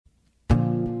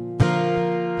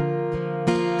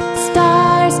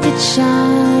could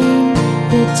shine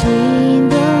between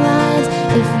the lines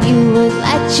if you would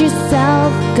let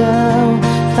yourself go.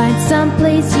 Find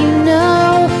someplace you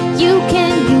know you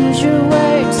can use your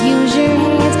words, use your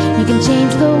hands. You can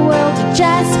change the world, you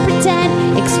just pretend.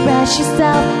 Express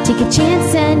yourself, take a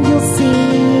chance, and you'll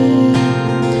see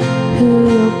who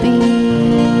you'll be.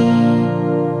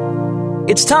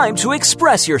 It's time to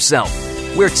express yourself,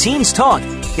 where teens talk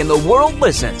and the world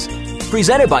listens.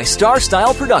 Presented by Star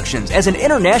Style Productions as an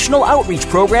international outreach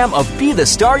program of Be the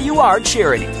Star You Are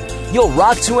charity. You'll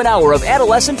rock to an hour of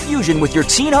adolescent fusion with your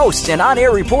teen hosts and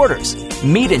on-air reporters.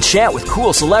 Meet and chat with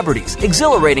cool celebrities,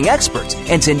 exhilarating experts,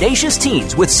 and tenacious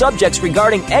teens with subjects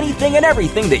regarding anything and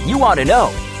everything that you want to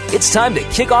know. It's time to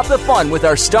kick off the fun with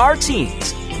our star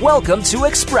teens. Welcome to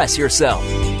Express Yourself.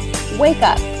 Wake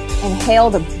up, inhale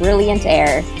the brilliant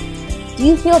air. Do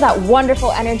you feel that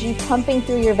wonderful energy pumping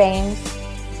through your veins?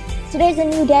 Today's a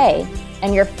new day,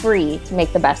 and you're free to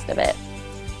make the best of it.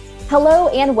 Hello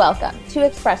and welcome to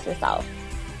Express Yourself.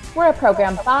 We're a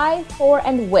program by, for,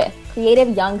 and with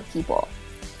creative young people.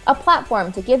 A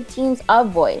platform to give teens a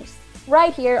voice,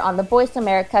 right here on the Voice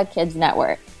America Kids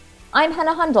Network. I'm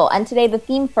Hannah Hundle, and today the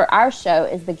theme for our show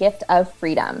is the gift of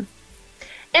freedom.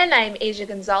 And I'm Asia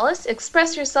Gonzalez.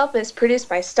 Express Yourself is produced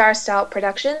by Star Style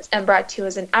Productions and brought to you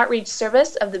as an outreach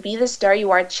service of the Be the Star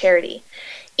You Are charity.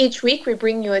 Each week we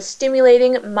bring you a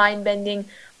stimulating, mind-bending,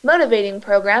 motivating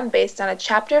program based on a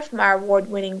chapter from our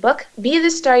award-winning book, Be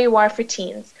the Star You Are for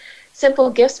Teens. Simple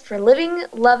gifts for living,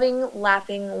 loving,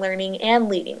 laughing, learning, and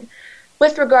leading.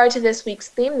 With regard to this week's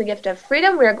theme, the gift of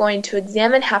freedom, we are going to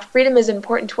examine how freedom is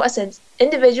important to us as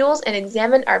individuals and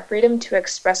examine our freedom to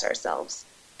express ourselves.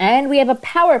 And we have a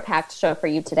power-packed show for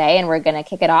you today, and we're going to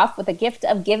kick it off with a gift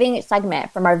of giving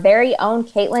segment from our very own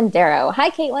Caitlin Darrow. Hi,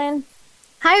 Caitlin.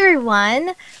 Hi,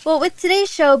 everyone. Well, with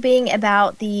today's show being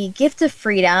about the gift of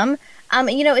freedom,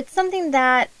 it's something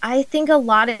that I think a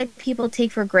lot of people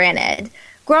take for granted.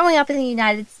 Growing up in the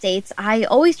United States, I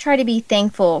always try to be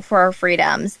thankful for our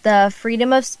freedoms, the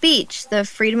freedom of speech, the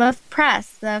freedom of press,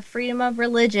 the freedom of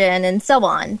religion, and so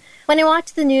on. When I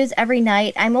watch the news every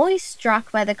night, I'm always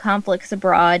struck by the conflicts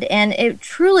abroad, and it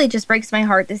truly just breaks my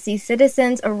heart to see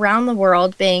citizens around the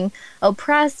world being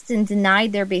oppressed and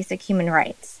denied their basic human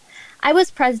rights. I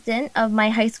was president of my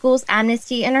high school's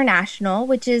Amnesty International,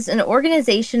 which is an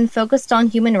organization focused on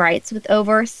human rights with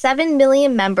over 7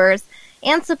 million members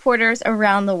and supporters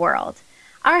around the world.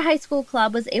 Our high school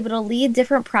club was able to lead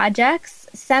different projects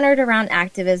centered around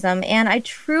activism, and I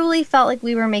truly felt like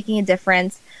we were making a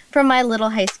difference from my little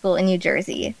high school in New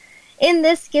Jersey. In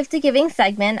this Gift of Giving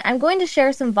segment, I'm going to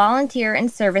share some volunteer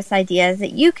and service ideas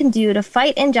that you can do to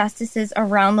fight injustices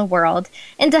around the world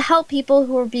and to help people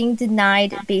who are being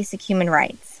denied basic human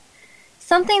rights.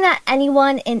 Something that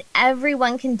anyone and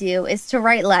everyone can do is to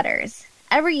write letters.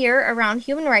 Every year around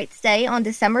Human Rights Day on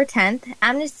December 10th,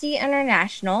 Amnesty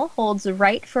International holds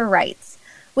Write for Rights,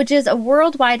 which is a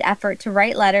worldwide effort to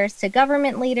write letters to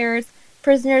government leaders,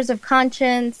 prisoners of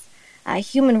conscience,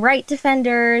 human rights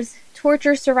defenders,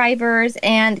 torture survivors,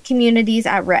 and communities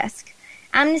at risk.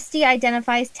 Amnesty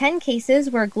identifies 10 cases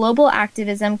where global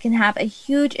activism can have a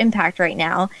huge impact right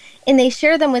now, and they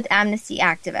share them with Amnesty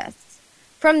activists.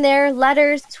 From there,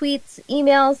 letters, tweets,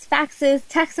 emails, faxes,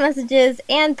 text messages,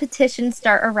 and petitions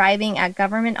start arriving at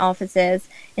government offices,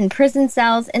 in prison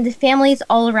cells, and to families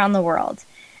all around the world.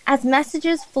 As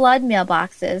messages flood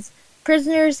mailboxes,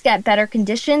 prisoners get better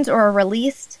conditions or are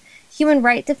released, human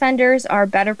rights defenders are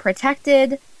better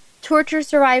protected, torture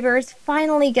survivors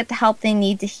finally get the help they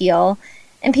need to heal,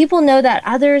 and people know that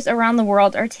others around the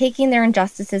world are taking their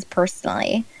injustices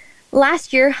personally.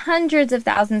 Last year, hundreds of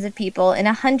thousands of people in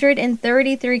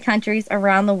 133 countries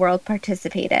around the world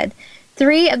participated.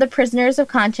 3 of the prisoners of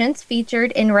conscience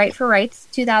featured in Write for Rights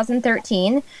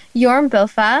 2013, Yorm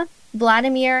Bofa,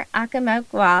 Vladimir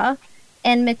Akamegwa,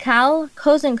 and Mikhail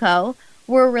Kozenko,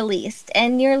 were released,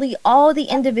 and nearly all the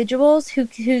individuals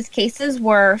whose cases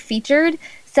were featured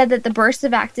said that the burst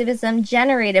of activism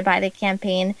generated by the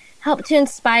campaign helped to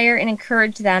inspire and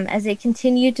encourage them as they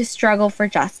continue to struggle for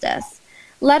justice.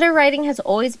 Letter writing has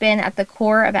always been at the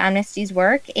core of Amnesty's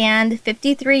work, and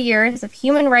 53 years of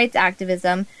human rights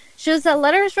activism shows that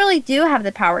letters really do have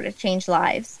the power to change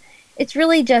lives. It's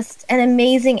really just an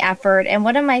amazing effort and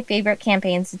one of my favorite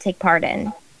campaigns to take part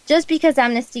in. Just because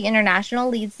Amnesty International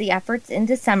leads the efforts in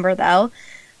December, though,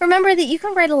 remember that you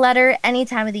can write a letter any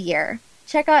time of the year.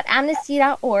 Check out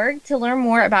amnesty.org to learn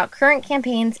more about current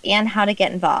campaigns and how to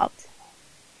get involved.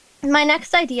 My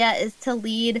next idea is to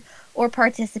lead or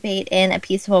participate in a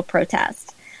peaceful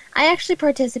protest. I actually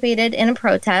participated in a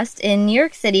protest in New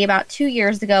York City about 2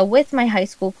 years ago with my high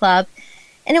school club,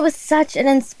 And it was such an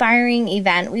inspiring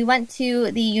event. We went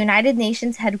to the United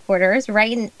Nations headquarters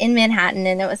right in Manhattan,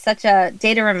 and it was such a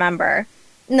day to remember.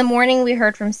 In the morning, we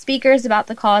heard from speakers about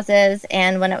the causes,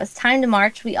 and when it was time to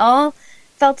march, we all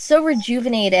felt so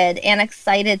rejuvenated and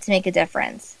excited to make a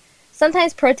difference.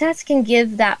 Sometimes protests can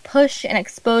give that push and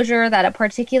exposure that a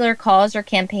particular cause or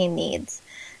campaign needs.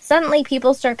 Suddenly,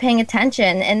 people start paying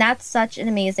attention, and that's such an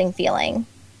amazing feeling.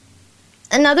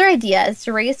 Another idea is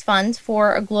to raise funds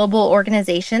for a global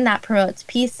organization that promotes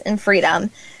peace and freedom,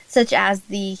 such as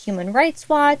the Human Rights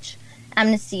Watch,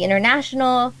 Amnesty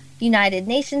International, United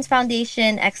Nations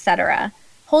Foundation, etc.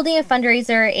 Holding a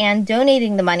fundraiser and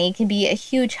donating the money can be a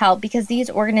huge help because these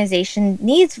organizations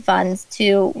need funds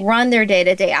to run their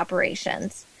day-to-day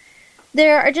operations.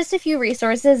 There are just a few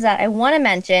resources that I want to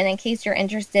mention in case you're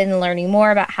interested in learning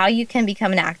more about how you can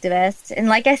become an activist. And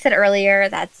like I said earlier,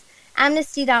 that's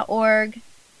amnesty.org,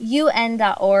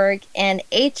 UN.org, and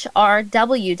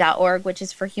HRW.org, which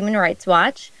is for Human Rights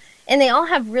Watch. And they all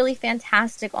have really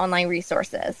fantastic online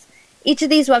resources. Each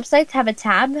of these websites have a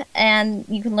tab, and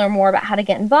you can learn more about how to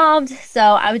get involved. So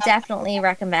I would definitely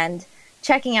recommend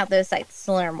checking out those sites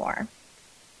to learn more.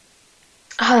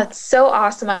 Oh, that's so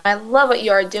awesome. I love what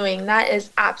you are doing. That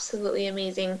is absolutely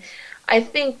amazing. I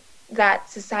think that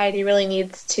society really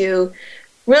needs to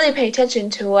really pay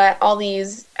attention to what all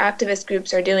these activist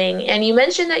groups are doing. And you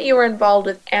mentioned that you were involved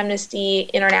with Amnesty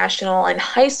International in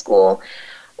high school.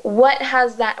 What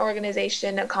has that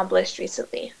organization accomplished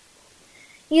recently?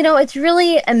 You know, it's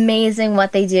really amazing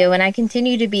what they do, and I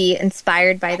continue to be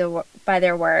inspired by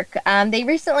their work. They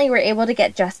recently were able to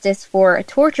get justice for a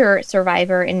torture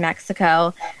survivor in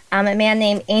Mexico. A man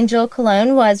named Angel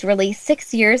Colon was released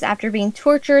 6 years after being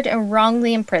tortured and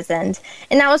wrongly imprisoned,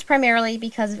 and that was primarily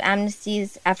because of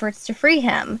Amnesty's efforts to free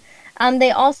him.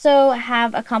 They also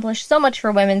have accomplished so much for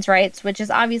women's rights, which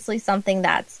is obviously something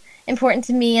that's important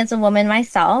to me as a woman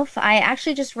myself. I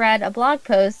actually just read a blog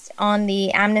post on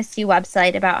the Amnesty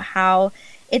website about how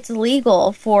it's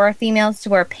legal for females to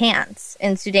wear pants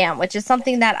in Sudan, which is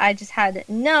something that I just had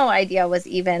no idea was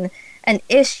even an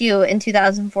issue in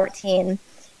 2014.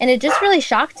 And it just really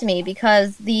shocked me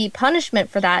because the punishment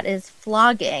for that is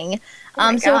flogging.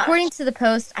 So according to the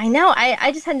post,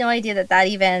 I just had no idea that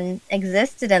even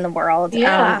existed in the world.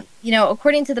 Yeah.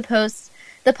 According to the post,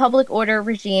 the public order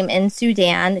regime in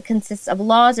Sudan consists of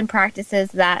laws and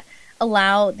practices that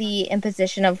allow the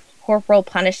imposition of corporal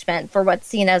punishment for what's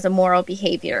seen as immoral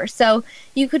behavior. So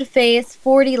you could face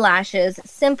 40 lashes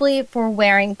simply for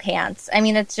wearing pants. I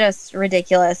mean, it's just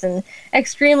ridiculous and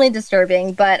extremely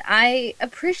disturbing, but I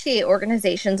appreciate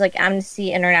organizations like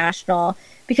Amnesty International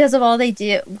because of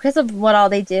what all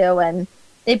they do, and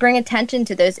they bring attention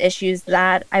to those issues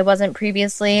that I wasn't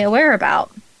previously aware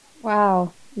about.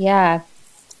 Wow. Yeah.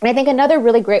 And I think another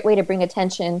really great way to bring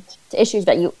attention to issues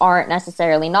that you aren't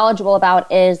necessarily knowledgeable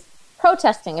about is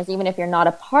protesting, is even if you're not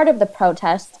a part of the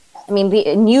protest. I mean,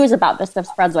 the news about this stuff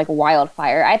spreads like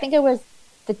wildfire. I think it was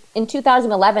in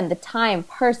 2011, the Time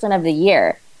Person of the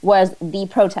Year was The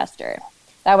Protester.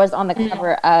 That was on the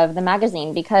cover of the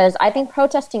magazine, because I think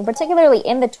protesting, particularly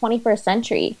in the 21st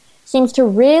century, seems to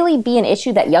really be an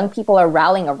issue that young people are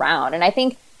rallying around. And I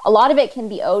think a lot of it can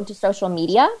be owed to social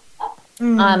media.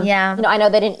 I know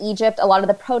that in Egypt, a lot of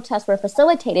the protests were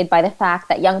facilitated by the fact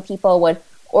that young people would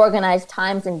organize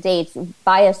times and dates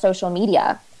via social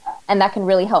media, and that can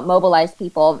really help mobilize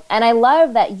people. And I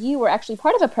love that you were actually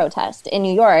part of a protest in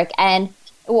New York. And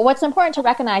what's important to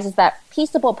recognize is that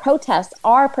peaceable protests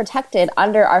are protected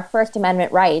under our First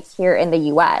Amendment rights here in the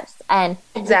U.S. And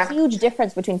there's a huge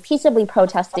difference between peaceably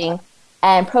protesting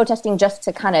and protesting just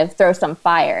to kind of throw some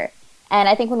fire. And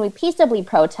I think when we peaceably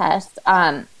protest,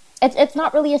 it's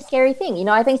not really a scary thing. You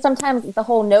know, I think sometimes the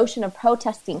whole notion of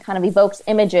protesting kind of evokes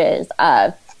images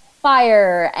of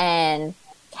fire and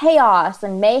chaos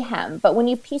and mayhem. But when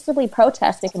you peaceably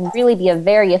protest, it can really be a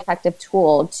very effective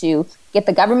tool to get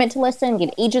the government to listen,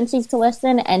 get agencies to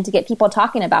listen, and to get people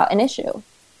talking about an issue.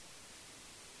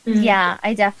 Yeah,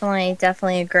 I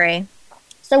definitely agree.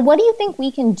 So what do you think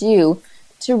we can do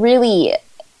to really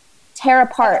tear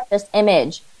apart this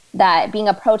image that being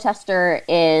a protester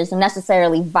is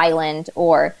necessarily violent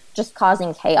or just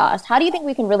causing chaos? How do you think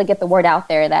we can really get the word out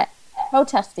there that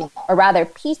protesting, or rather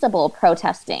peaceable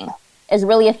protesting, is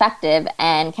really effective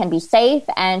and can be safe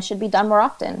and should be done more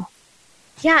often?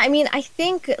 Yeah, I mean, I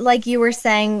think, like you were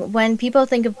saying, when people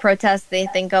think of protests, they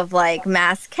think of like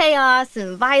mass chaos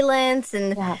and violence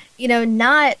and,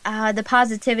 not the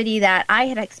positivity that I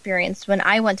had experienced when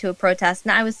I went to a protest.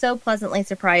 And I was so pleasantly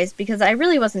surprised because I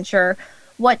really wasn't sure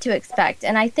what to expect.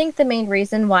 And I think the main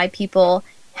reason why people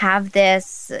have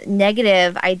this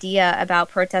negative idea about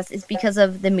protests is because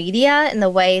of the media and the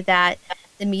way that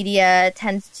the media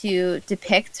tends to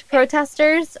depict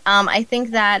protesters. I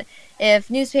think that if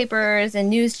newspapers and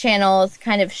news channels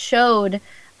kind of showed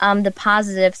the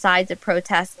positive sides of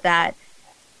protests, that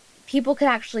people could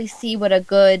actually see what a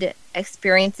good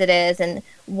experience it is and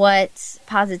what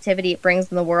positivity it brings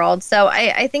in the world. So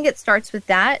I think it starts with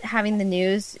that, having the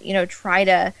news, try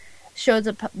to show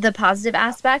the positive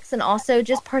aspects, and also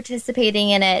just participating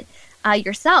in it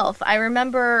yourself. I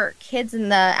remember kids in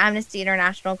the Amnesty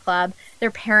International Club,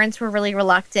 their parents were really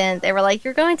reluctant. They were like,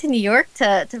 "You're going to New York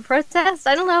to protest?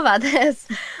 I don't know about this."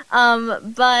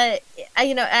 But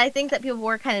I think that people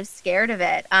were kind of scared of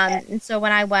it. And so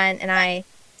when I went and I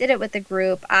did it with the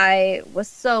group, I was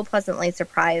so pleasantly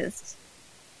surprised.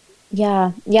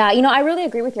 Yeah. I really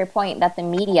agree with your point that the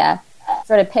media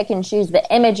sort of pick and choose the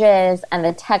images and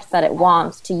the text that it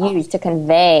wants to use to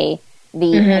convey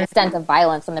the extent of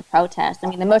violence in the protest. I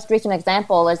mean, the most recent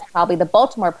example is probably the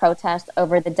Baltimore protest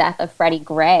over the death of Freddie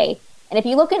Gray. And if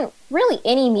you look in really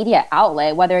any media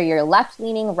outlet, whether you're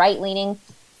left-leaning, right-leaning,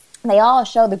 they all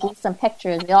show the gruesome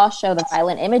pictures, they all show the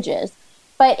violent images.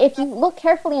 But if you look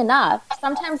carefully enough,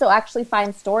 sometimes you'll actually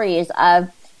find stories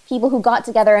of people who got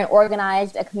together and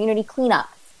organized a community cleanup,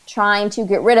 trying to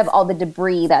get rid of all the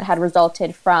debris that had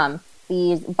resulted from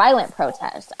these violent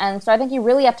protests. And so I think you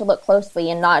really have to look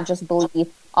closely and not just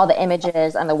believe all the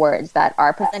images and the words that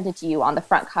are presented to you on the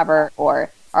front cover or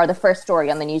the first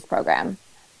story on the news program.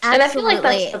 Absolutely. And I feel like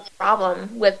that's the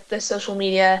problem with the social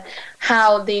media,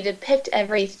 how they depict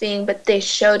everything, but they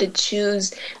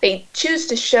choose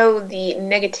to show the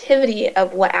negativity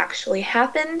of what actually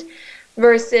happened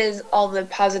versus all the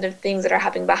positive things that are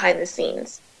happening behind the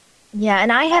scenes. Yeah,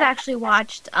 and I had actually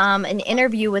watched an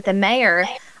interview with the mayor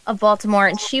of Baltimore,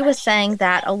 and she was saying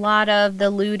that a lot of the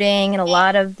looting and a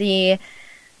lot of the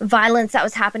violence that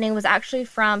was happening was actually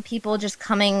from people just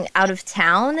coming out of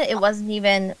town. It wasn't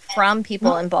even from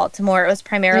people in Baltimore. It was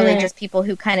primarily just people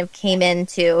who kind of came in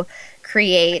to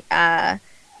create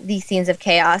these scenes of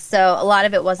chaos. So a lot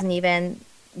of it wasn't even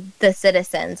the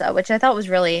citizens, which I thought was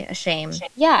really a shame.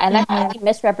 Yeah, and that really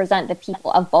misrepresent the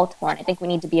people of Baltimore, and I think we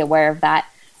need to be aware of that.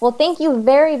 Well, thank you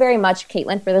very, very much,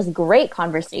 Caitlin, for this great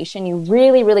conversation. You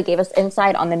really, really gave us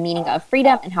insight on the meaning of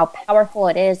freedom and how powerful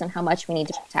it is and how much we need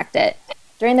to protect it.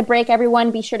 During the break, everyone,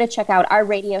 be sure to check out our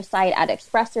radio site at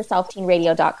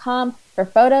expressyourselfteenradio.com for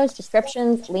photos,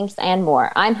 descriptions, links, and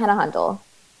more. I'm Hannah Hundle.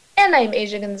 And I'm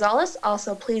Asia Gonzalez.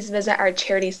 Also, please visit our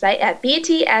charity site at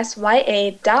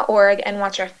btsya.org and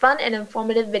watch our fun and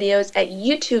informative videos at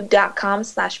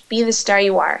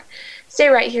youtube.com/BeTheStarYouAre. Stay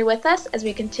right here with us as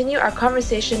we continue our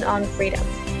conversation on freedom.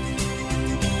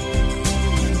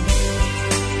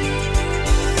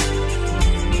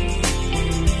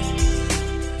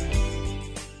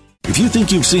 If you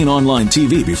think you've seen online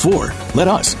TV before, let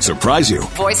us surprise you.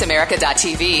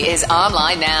 VoiceAmerica.tv is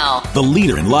online now. The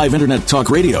leader in live internet talk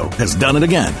radio has done it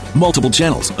again. Multiple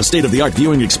channels, a state-of-the-art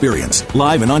viewing experience,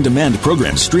 live and on-demand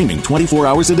programs streaming 24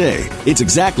 hours a day. It's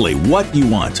exactly what you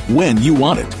want, when you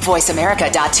want it.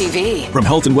 VoiceAmerica.tv. From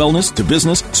health and wellness to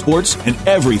business, sports, and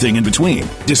everything in between.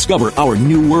 Discover our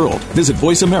new world. Visit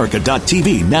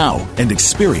VoiceAmerica.tv now and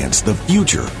experience the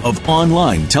future of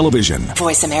online television.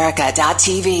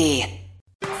 VoiceAmerica.tv.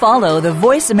 Follow the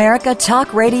Voice America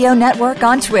Talk Radio Network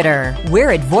on Twitter.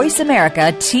 We're at Voice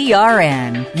America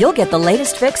TRN. You'll get the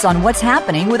latest fix on what's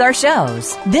happening with our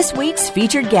shows, this week's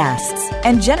featured guests,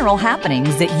 and general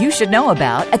happenings that you should know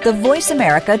about at the Voice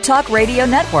America Talk Radio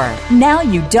Network. Now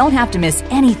you don't have to miss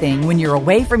anything when you're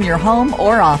away from your home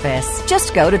or office.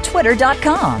 Just go to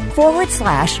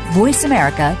twitter.com/Voice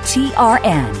America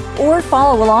TRN or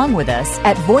follow along with us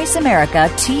at Voice America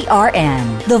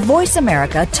TRN. The Voice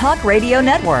America Talk Radio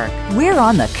Network. We're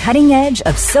on the cutting edge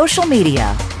of social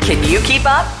media. Can you keep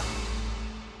up?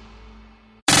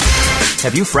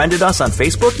 Have you friended us on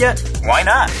Facebook yet? Why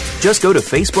not? Just go to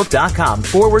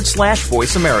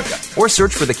facebook.com/Voice America or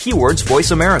search for the keywords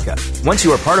Voice America. Once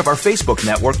you are part of our Facebook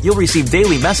network, you'll receive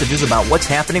daily messages about what's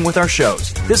happening with our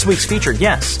shows, this week's featured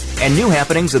guests, and new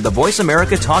happenings at the Voice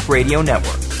America Talk Radio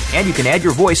Network. And you can add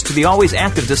your voice to the always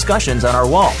active discussions on our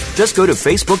wall. Just go to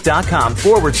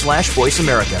facebook.com/Voice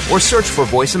America or search for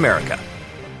Voice America.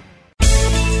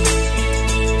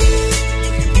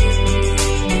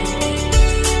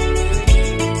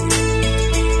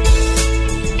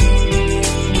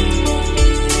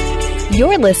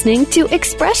 You're listening to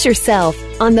Express Yourself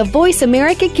on the Voice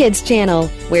America Kids channel,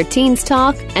 where teens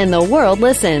talk and the world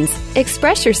listens.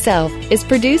 Express Yourself is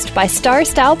produced by Star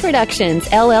Style Productions,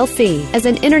 LLC, as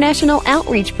an international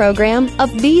outreach program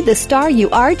of Be the Star You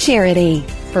Are charity.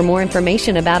 For more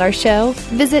information about our show,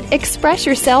 visit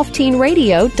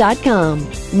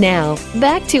expressyourselfteenradio.com. Now,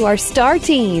 back to our Star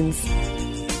Teens.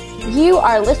 You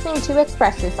are listening to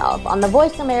Express Yourself on the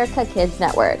Voice America Kids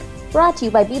Network, brought to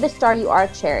you by Be the Star You Are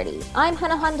charity. I'm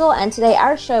Hannah Hundle, and today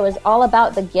our show is all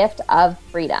about the gift of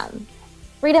freedom.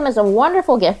 Freedom is a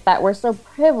wonderful gift that we're so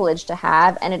privileged to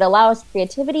have, and it allows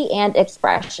creativity and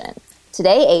expression.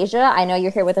 Today, Asia, I know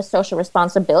you're here with a social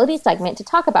responsibility segment to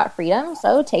talk about freedom,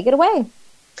 so take it away.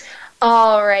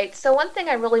 All right. So one thing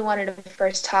I really wanted to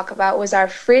first talk about was our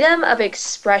freedom of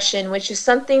expression, which is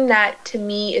something that to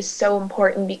me is so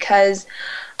important because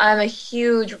I'm a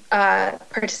huge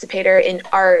participator in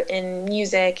art and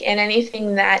music and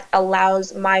anything that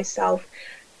allows myself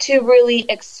to really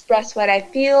express what I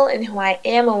feel and who I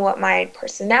am and what my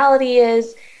personality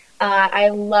is. I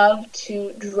love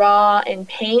to draw and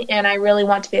paint, and I really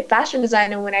want to be a fashion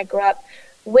designer when I grow up,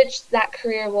 which that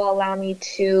career will allow me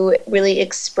to really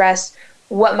express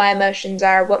what my emotions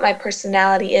are, what my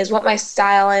personality is, what my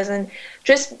style is, and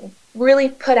just really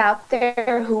put out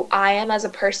there who I am as a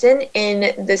person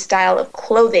in the style of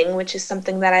clothing, which is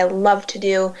something that I love to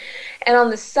do. And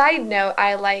on the side note,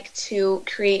 I like to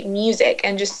create music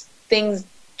and just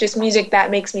music that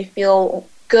makes me feel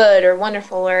good or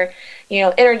wonderful or,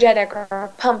 energetic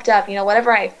or pumped up,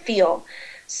 whatever I feel.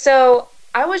 So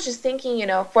I was just thinking,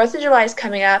 4th of July is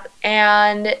coming up,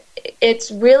 and it's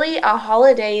really a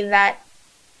holiday that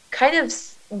kind of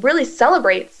really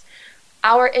celebrates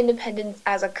our independence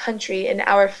as a country and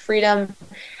our freedom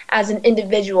as an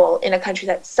individual in a country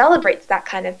that celebrates that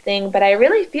kind of thing. But I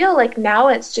really feel like now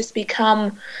it's just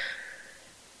become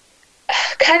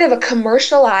kind of a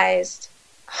commercialized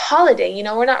holiday.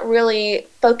 We're not really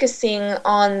focusing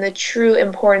on the true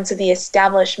importance of the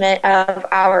establishment of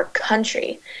our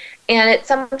country. And it's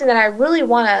something that I really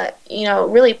want to,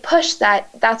 really push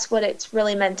that's what it's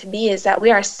really meant to be, is that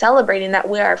we are celebrating that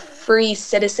we are free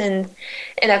citizens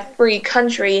in a free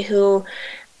country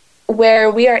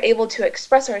where we are able to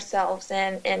express ourselves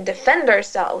and defend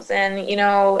ourselves and,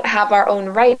 have our own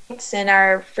rights and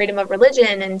our freedom of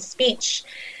religion and speech.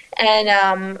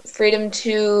 And freedom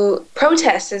to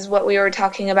protest is what we were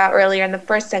talking about earlier in the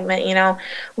first segment.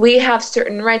 We have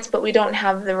certain rights, but we don't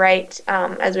have the right,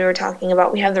 as we were talking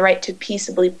about, we have the right to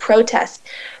peaceably protest,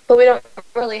 but we don't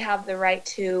really have the right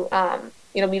to,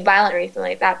 be violent or anything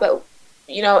like that. But,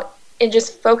 in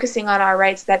just focusing on our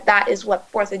rights, that is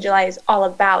what 4th of July is all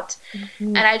about. Mm-hmm.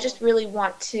 And I just really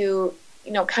want to,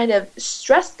 kind of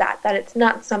stress that it's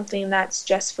not something that's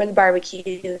just for the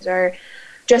barbecues or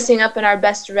dressing up in our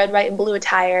best red, white, and blue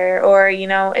attire or,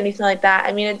 anything like that.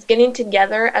 I mean, it's getting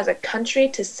together as a country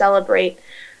to celebrate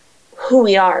who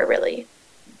we are, really.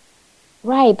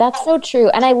 Right, that's so true.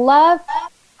 And I love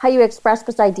how you express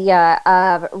this idea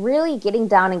of really getting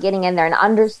down and getting in there and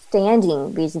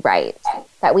understanding these rights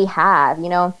that we have,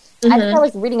 Mm-hmm. I think I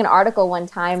was reading an article one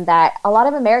time that a lot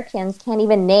of Americans can't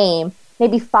even name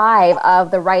maybe 5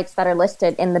 of the rights that are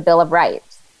listed in the Bill of Rights.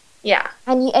 Yeah.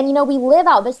 And we live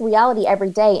out this reality every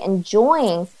day,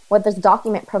 enjoying what this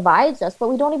document provides us, but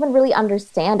we don't even really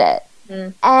understand it.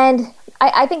 Mm. And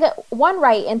I think that one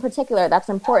right in particular that's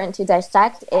important to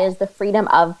dissect is the freedom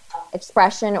of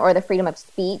expression or the freedom of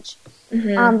speech.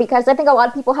 Mm-hmm. Because I think a lot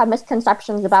of people have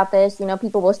misconceptions about this.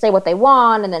 People will say what they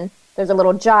want, and then there's a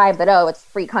little jibe that, it's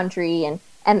free country and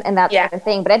that sort of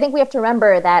thing. But I think we have to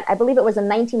remember that I believe it was in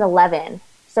 1911,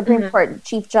 Supreme Court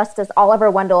Chief Justice Oliver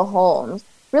Wendell Holmes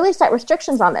really set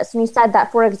restrictions on this. And he said that,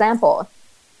 for example,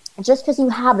 just because you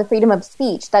have the freedom of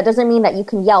speech, that doesn't mean that you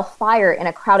can yell fire in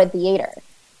a crowded theater.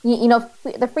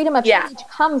 The freedom of speech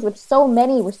comes with so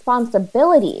many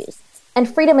responsibilities.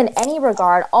 And freedom in any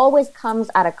regard always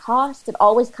comes at a cost. It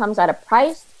always comes at a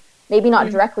price. Maybe not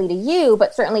directly to you,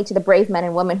 but certainly to the brave men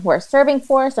and women who are serving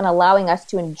for us and allowing us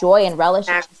to enjoy and relish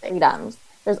these freedoms.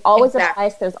 There's always a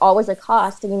price. There's always a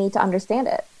cost, and you need to understand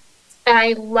it. And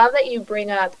I love that you bring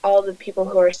up all the people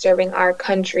who are serving our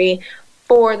country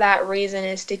for that reason,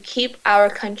 is to keep our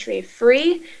country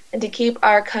free and to keep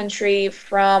our country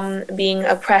from being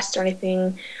oppressed or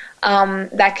anything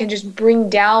that can just bring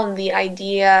down the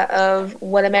idea of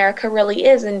what America really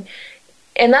is. And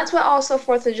that's what also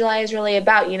 4th of July is really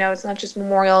about. It's not just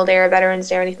Memorial Day or Veterans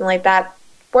Day or anything like that.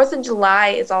 4th of July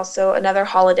is also another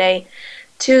holiday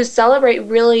to celebrate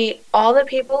really all the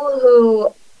people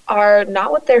who are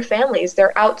not with their families.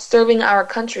 They're out serving our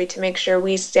country to make sure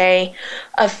we stay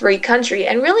a free country.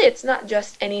 And really, it's not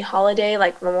just any holiday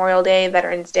like Memorial Day,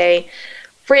 Veterans Day,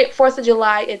 4th of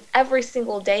July. It's every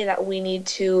single day that we need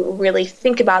to really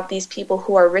think about these people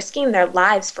who are risking their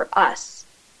lives for us.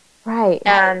 Right.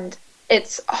 And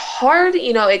it's hard,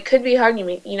 it could be hard.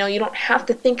 You don't have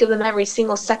to think of them every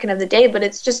single second of the day, but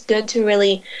it's just good to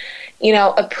really,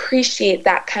 appreciate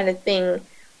that kind of thing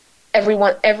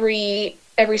every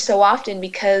so often,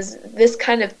 because this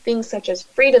kind of thing, such as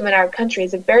freedom in our country,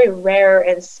 is a very rare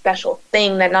and special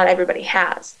thing that not everybody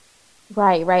has.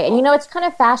 Right. And it's kind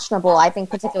of fashionable, I think,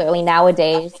 particularly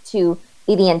nowadays, to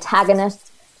be the antagonist,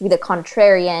 to be the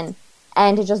contrarian,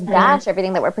 and to just bash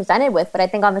everything that we're presented with. But I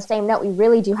think on the same note, we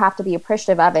really do have to be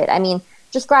appreciative of it. I mean,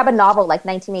 just grab a novel like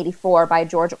 1984 by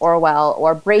George Orwell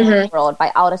or Brave New World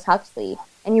by Aldous Huxley,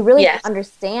 and you really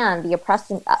understand the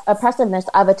oppressiveness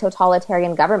of a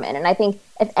totalitarian government. And I think,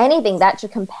 if anything, that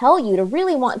should compel you to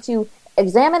really want to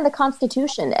examine the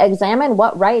Constitution, examine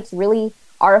what rights really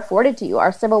are afforded to you,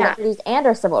 our civil liberties and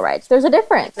our civil rights. There's a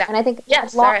difference. Exactly. And I think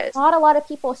not a lot of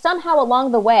people, somehow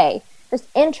along the way, this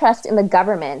interest in the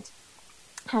government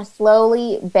has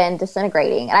slowly been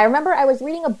disintegrating. And I remember I was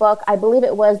reading a book, I believe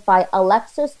it was by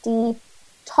Alexis de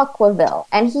Tocqueville,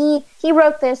 and he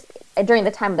wrote this during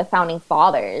the time of the Founding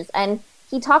Fathers, and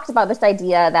he talks about this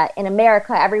idea that in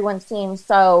America everyone seems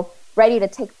so ready to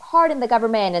take part in the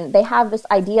government, and they have this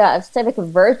idea of civic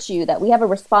virtue, that we have a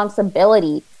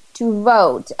responsibility to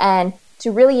vote and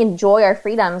to really enjoy our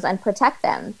freedoms and protect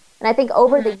them. And I think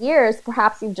over the years,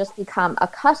 perhaps we've just become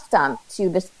accustomed to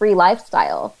this free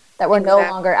lifestyle, that we're no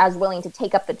longer as willing to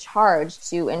take up the charge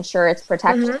to ensure its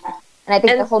protection. And I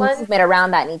think the whole movement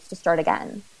around that needs to start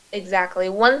again. Exactly.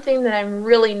 One thing that I'm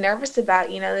really nervous about,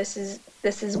 this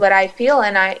is what I feel,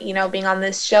 and I, being on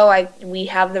this show, we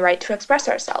have the right to express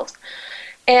ourselves.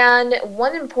 And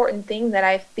one important thing that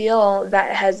I feel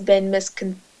that has been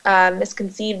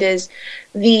misconceived is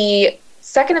the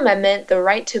Second Amendment, the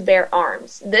right to bear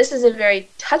arms. This is a very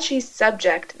touchy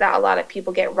subject that a lot of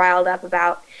people get riled up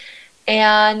about.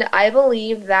 And I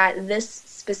believe that this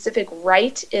specific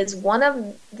right is one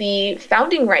of the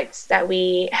founding rights that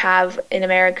we have in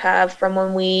America from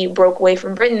when we broke away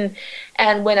from Britain,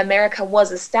 and when America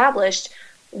was established,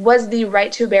 was the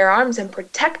right to bear arms and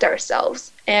protect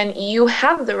ourselves. And you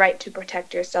have the right to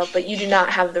protect yourself, but you do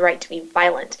not have the right to be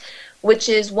violent, which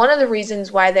is one of the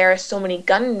reasons why there are so many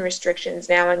gun restrictions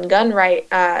now and gun right,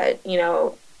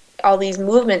 all these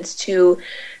movements to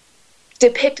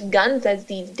depict guns as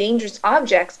these dangerous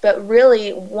objects. But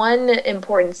really, one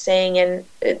important saying, and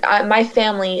my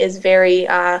family is very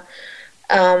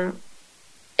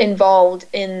involved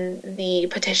in the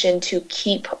petition to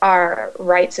keep our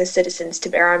rights as citizens to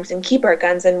bear arms and keep our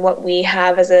guns, and what we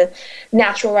have as a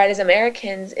natural right as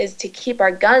Americans is to keep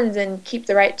our guns and keep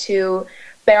the right to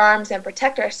bear arms and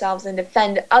protect ourselves and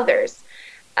defend others.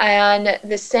 And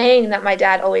the saying that my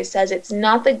dad always says, it's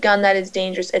not the gun that is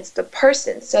dangerous, it's the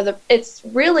person. So it's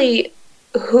really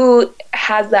who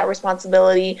has that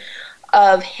responsibility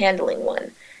of handling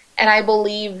one. And I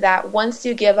believe that once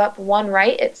you give up one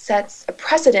right, it sets a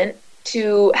precedent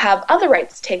to have other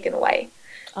rights taken away.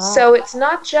 So it's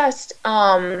not just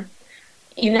a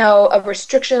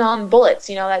restriction on bullets.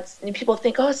 That's, people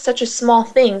think, oh, it's such a small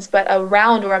things, but a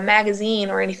round or a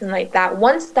magazine or anything like that.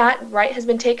 Once that right has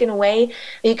been taken away,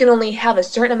 you can only have a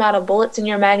certain amount of bullets in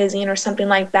your magazine or something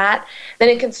like that, then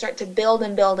it can start to build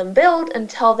and build and build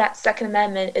until that Second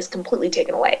Amendment is completely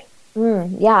taken away.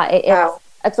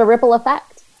 It's a ripple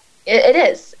effect. It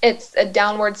is. It's a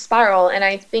downward spiral, and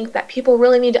I think that people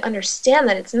really need to understand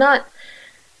that it's not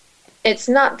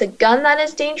the gun that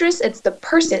is dangerous, it's the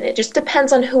person. It just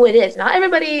depends on who it is. Not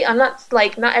everybody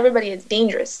is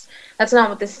dangerous. That's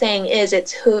not what the saying is.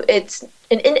 It's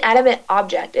an inanimate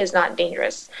object is not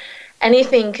dangerous.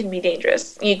 Anything can be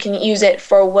dangerous. You can use it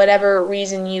for whatever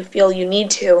reason you feel you need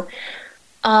to.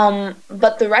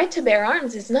 But the right to bear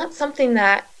arms is not something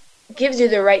that gives you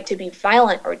the right to be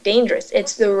violent or dangerous.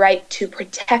 It's the right to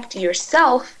protect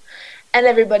yourself and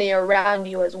everybody around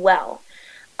you as well.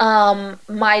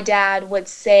 My dad would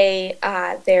say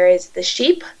there is the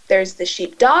sheep, there's the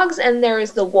sheepdogs, and there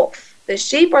is the wolf. The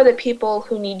sheep are the people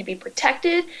who need to be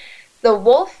protected. The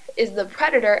wolf is the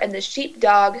predator, and the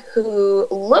sheepdog who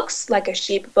looks like a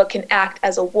sheep but can act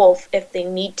as a wolf if they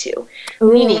need to.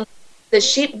 Ooh. Meaning the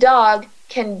sheepdog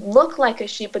can look like a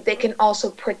sheep, but they can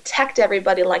also protect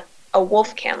everybody like a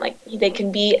wolf can. Like they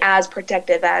can be as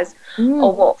protective as a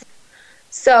wolf.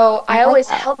 So I always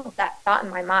held that thought in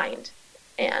my mind.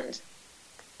 And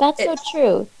that's so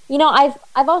true.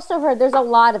 I've also heard there's a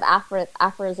lot of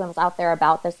aphorisms out there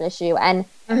about this issue, and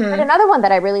I heard another one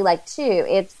that I really like too.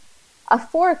 It's a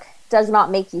fork does not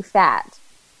make you fat.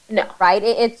 No, right?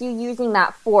 It's you using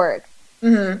that fork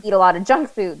to eat a lot of junk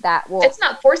food that will. It's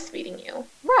not force feeding you,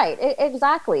 right?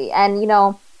 Exactly. And in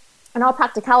all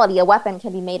practicality, a weapon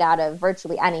can be made out of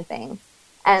virtually anything.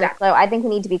 And so I think we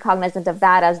need to be cognizant of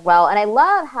that as well. And I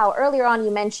love how earlier on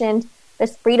you mentioned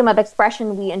this freedom of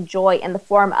expression we enjoy in the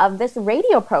form of this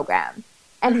radio program,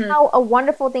 and how a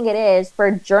wonderful thing it is for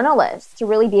journalists to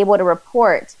really be able to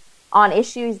report on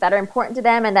issues that are important to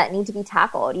them and that need to be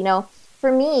tackled. You know,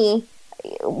 for me,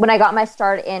 when I got my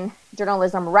start in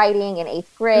journalism writing in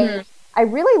 8th grade, I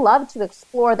really loved to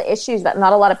explore the issues that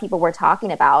not a lot of people were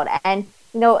talking about. And,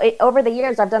 you know, over the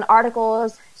years, I've done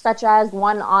articles such as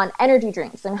one on energy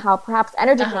drinks and how perhaps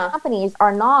energy drink companies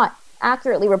are not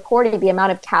accurately reporting the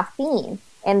amount of caffeine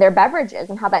in their beverages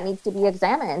and how that needs to be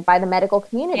examined by the medical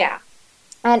community. Yeah.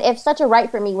 And if such a right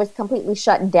for me was completely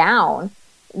shut down,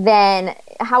 then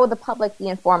how would the public be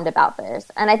informed about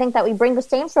this? And I think that we bring the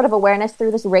same sort of awareness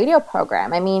through this radio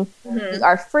program. I mean, we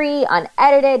are free,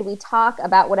 unedited. We talk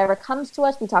about whatever comes to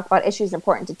us. We talk about issues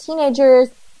important to teenagers,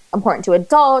 important to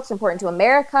adults, important to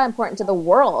America, important to the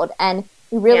world. And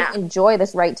we really enjoy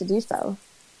this right to do so.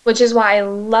 Which is why I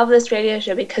love this radio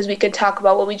show, because we could talk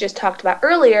about what we just talked about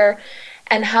earlier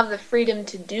and have the freedom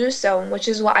to do so, which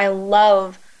is what I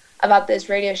love about this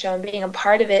radio show and being a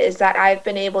part of it, is that I've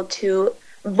been able to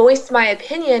voice my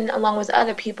opinion along with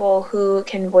other people who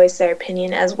can voice their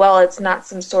opinion as well. It's not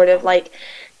some sort of like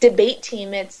debate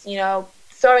team. It's, you know,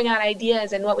 throwing out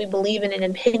ideas and what we believe in and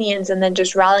opinions and then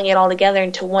just rallying it all together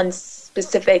into one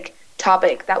specific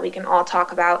topic that we can all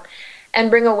talk about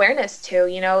and bring awareness to.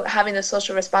 You know, having the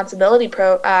social responsibility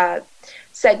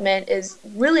segment is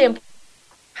really important.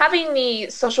 Having the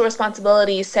social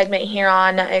responsibility segment here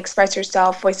on Express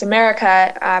Yourself, Voice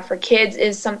America for Kids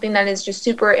is something that is just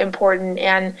super important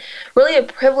and really a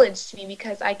privilege to me,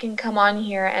 because I can come on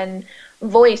here and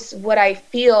voice what I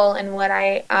feel and what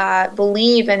I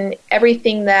believe and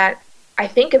everything that I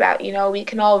think about. You know, we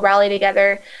can all rally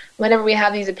together whenever we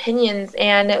have these opinions,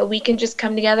 and we can just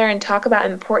come together and talk about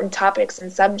important topics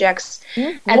and subjects.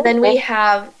 And then we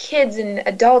have kids and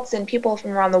adults and people from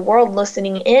around the world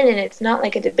listening in, and it's not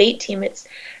like a debate team. It's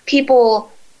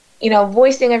people, you know,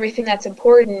 voicing everything that's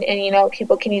important, and, you know,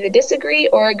 people can either disagree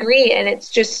or agree, and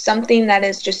it's just something that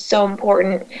is just so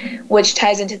important, which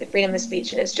ties into the freedom of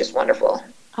speech, and it's just wonderful.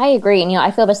 I agree. And, you know,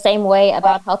 I feel the same way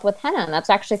about Health with Henna, and that's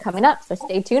actually coming up, so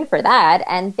stay tuned for that.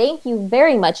 And thank you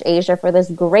very much, Asia, for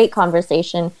this great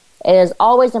conversation. It is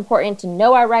always important to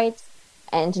know our rights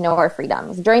and to know our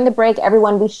freedoms. During the break,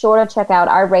 everyone, be sure to check out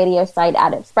our radio site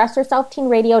at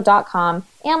expressyourselfteenradio.com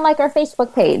and like our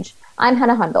Facebook page. I'm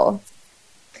Henna Hundle.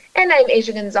 And I'm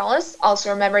Asia Gonzalez. Also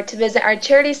remember to visit our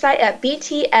charity site at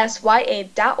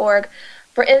btsya.org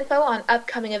for info on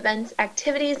upcoming events,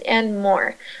 activities, and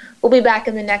more. We'll be back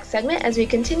in the next segment as we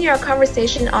continue our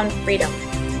conversation on freedom.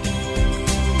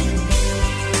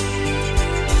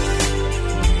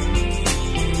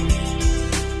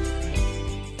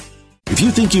 If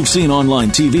you think you've seen online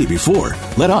TV before,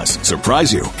 let us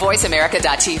surprise you.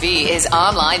 VoiceAmerica.tv is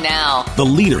online now. The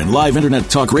leader in live Internet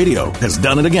talk radio has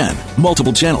done it again.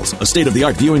 Multiple channels, a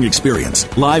state-of-the-art viewing experience,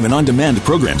 live and on-demand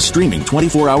programs streaming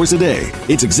 24 hours a day.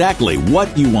 It's exactly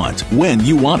what you want, when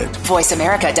you want it.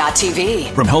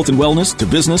 VoiceAmerica.tv. From health and wellness to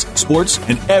business, sports,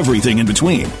 and everything in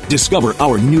between. Discover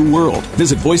our new world.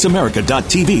 Visit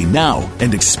VoiceAmerica.tv now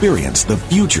and experience the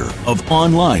future of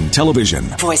online television.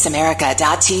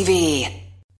 VoiceAmerica.tv.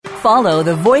 Follow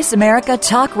the Voice America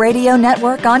Talk Radio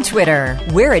Network on Twitter.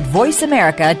 We're at Voice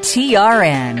America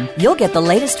TRN. You'll get the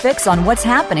latest fix on what's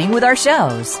happening with our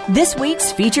shows, this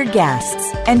week's featured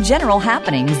guests, and general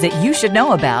happenings that you should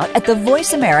know about at the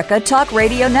Voice America Talk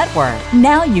Radio Network.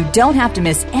 Now you don't have to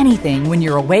miss anything when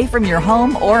you're away from your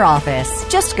home or office.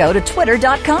 Just go to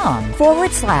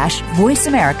twitter.com/Voice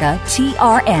America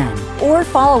TRN or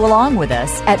follow along with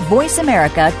us at Voice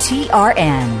America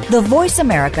TRN, the Voice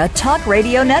America Talk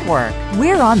Radio Network.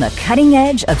 We're on the cutting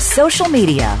edge of social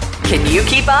media. Can you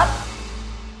keep up?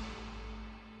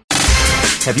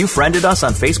 Have you friended us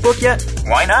on Facebook yet?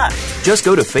 Why not? Just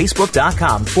go to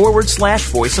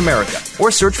facebook.com/Voice America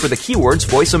or search for the keywords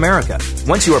Voice America.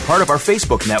 Once you are part of our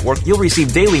Facebook network, you'll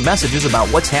receive daily messages about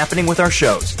what's happening with our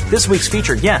shows, this week's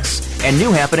featured guests, and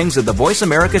new happenings of the Voice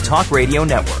America Talk Radio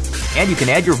Network. And you can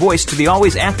add your voice to the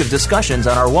always active discussions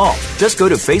on our wall. Just go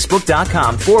to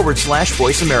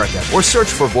facebook.com/Voice America or search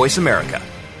for Voice America.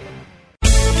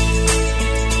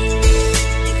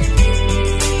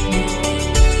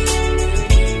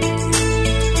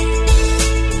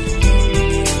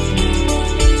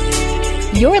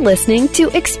 You're listening to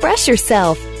Express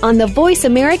Yourself on the Voice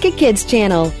America Kids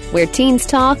channel, where teens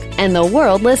talk and the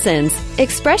world listens.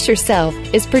 Express Yourself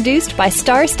is produced by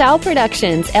Star Style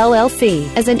Productions, LLC,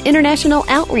 as an international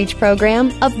outreach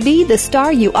program of Be the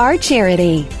Star You Are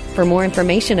charity. For For more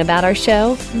information about our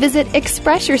show, visit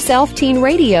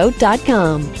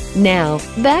expressyourselfteenradio.com. Now,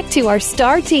 back to our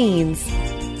Star Teens.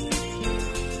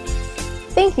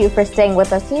 Thank you for staying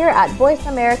with us here at Voice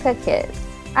America Kids.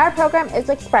 Our program is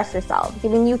Express Yourself,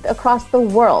 giving youth across the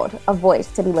world a voice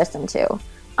to be listened to.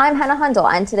 I'm Hannah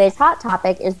Hundel, and today's hot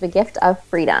topic is the gift of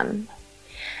freedom.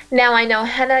 Now, I know,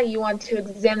 Hannah, you want to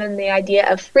examine the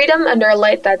idea of freedom under a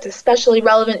light that's especially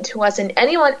relevant to us and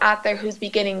anyone out there who's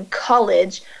beginning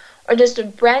college or just a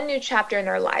brand new chapter in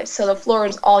their lives. So the floor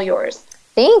is all yours.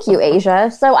 Thank you, Asia.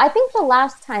 So I think the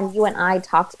last time you and I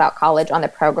talked about college on the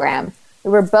program, we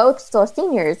were both still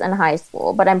seniors in high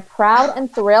school, but I'm proud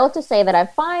and thrilled to say that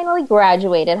I've finally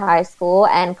graduated high school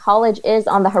and college is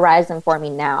on the horizon for me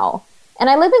now. And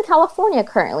I live in California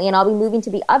currently, and I'll be moving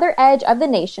to the other edge of the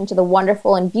nation to the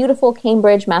wonderful and beautiful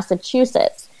Cambridge,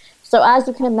 Massachusetts. So as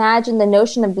you can imagine, the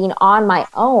notion of being on my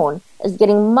own is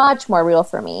getting much more real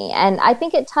for me. And I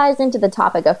think it ties into the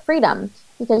topic of freedom,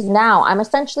 because now I'm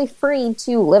essentially free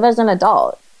to live as an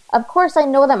adult. Of course, I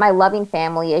know that my loving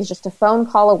family is just a phone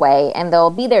call away, and they'll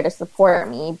be there to support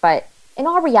me. But in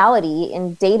all reality,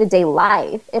 in day-to-day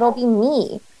life, it'll be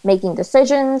me making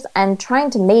decisions and trying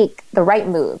to make the right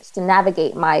moves to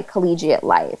navigate my collegiate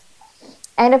life.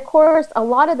 And of course, a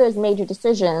lot of those major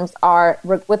decisions are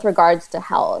with regards to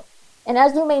health. And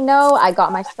as you may know, I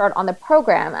got my start on the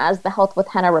program as the Health with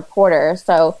Hannah reporter.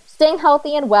 So staying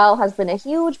healthy and well has been a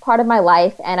huge part of my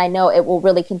life, and I know it will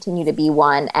really continue to be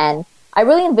one. And I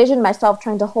really envision myself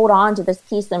trying to hold on to this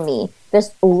piece of me,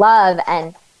 this love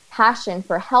and passion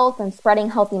for health and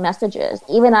spreading healthy messages,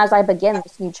 even as I begin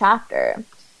this new chapter.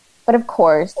 But of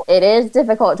course, it is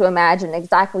difficult to imagine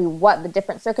exactly what the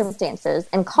different circumstances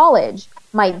in college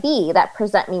might be that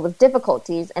present me with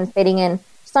difficulties in fitting in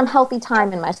some healthy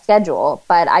time in my schedule.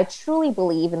 But I truly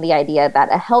believe in the idea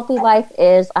that a healthy life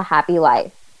is a happy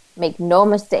life. Make no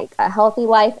mistake, a healthy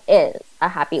life is a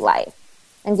happy life.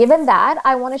 And given that,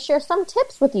 I want to share some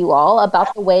tips with you all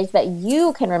about the ways that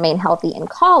you can remain healthy in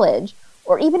college,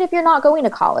 or even if you're not going to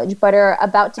college, but are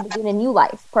about to begin a new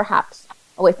life, perhaps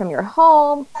away from your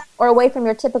home or away from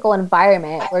your typical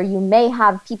environment where you may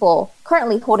have people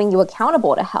currently holding you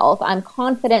accountable to health. I'm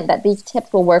confident that these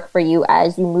tips will work for you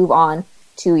as you move on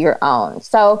to your own.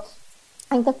 So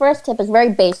I think the first tip is very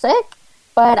basic,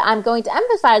 but I'm going to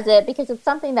emphasize it because it's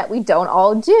something that we don't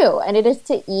all do, and it is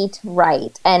to eat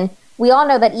right. And we all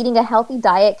know that eating a healthy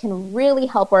diet can really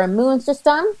help our immune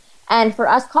system. And for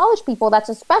us college people, that's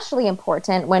especially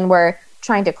important when we're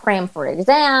trying to cram for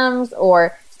exams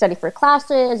or study for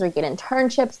classes or get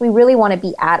internships. We really want to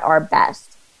be at our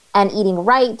best. And eating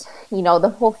right,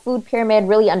 the whole food pyramid,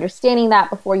 really understanding that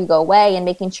before you go away and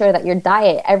making sure that your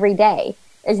diet every day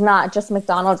is not just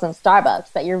McDonald's and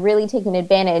Starbucks, that you're really taking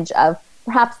advantage of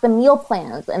perhaps the meal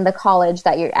plans in the college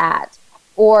that you're at,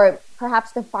 or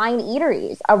perhaps the fine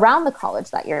eateries around the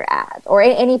college that you're at, or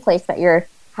any place that you're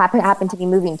happen to be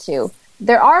moving to.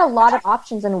 There are a lot of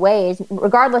options and ways,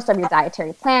 regardless of your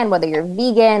dietary plan, whether you're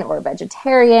vegan or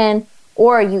vegetarian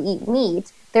or you eat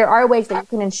meat, there are ways that you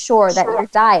can ensure that your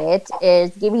diet is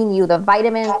giving you the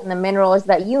vitamins and the minerals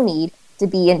that you need to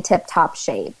be in tip-top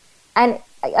shape. And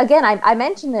again, I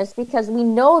mention this because we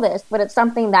know this, but it's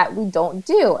something that we don't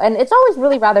do. And it's always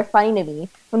really rather funny to me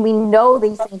when we know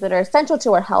these things that are essential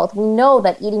to our health. We know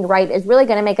that eating right is really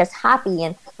going to make us happy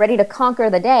and ready to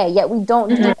conquer the day, yet we don't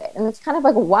do it. And it's kind of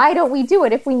like, why don't we do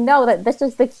it if we know that this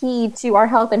is the key to our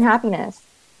health and happiness?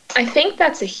 I think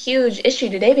that's a huge issue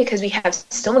today because we have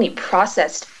so many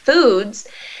processed foods.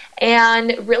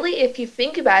 And really, if you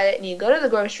think about it and you go to the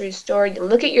grocery store, you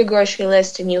look at your grocery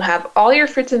list and you have all your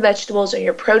fruits and vegetables and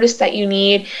your produce that you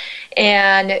need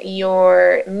and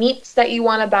your meats that you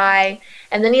want to buy,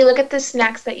 and then you look at the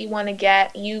snacks that you want to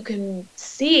get, you can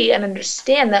see and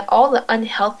understand that all the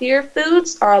unhealthier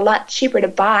foods are a lot cheaper to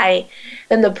buy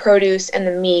than the produce and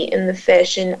the meat and the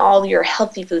fish and all your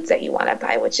healthy foods that you want to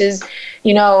buy, which is,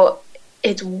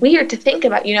 it's weird to think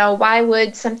about, why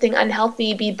would something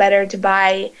unhealthy be better to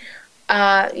buy,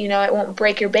 it won't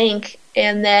break your bank,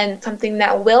 and then something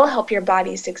that will help your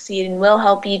body succeed and will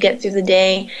help you get through the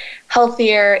day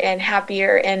healthier and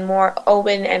happier and more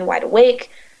open and wide awake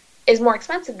is more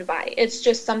expensive to buy. It's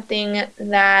just something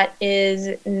that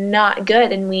is not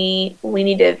good, and we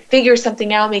need to figure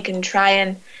something out. We can try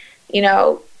and,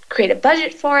 create a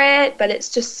budget for it, but it's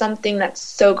just something that's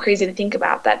so crazy to think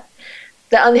about, that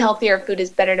the unhealthier food is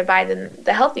better to buy than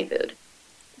the healthy food.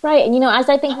 Right. And, as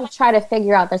I think we try to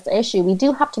figure out this issue, we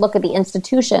do have to look at the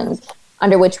institutions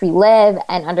under which we live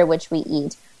and under which we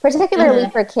eat, particularly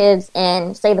for kids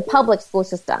in, say, the public school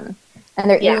system, and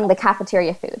they're eating the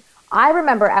cafeteria food. I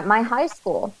remember at my high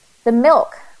school, the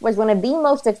milk was one of the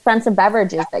most expensive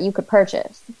beverages that you could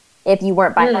purchase if you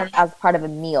weren't buying it as part of a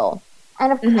meal.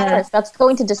 And of course, that's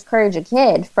going to discourage a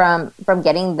kid from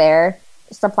getting their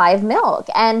supply of milk.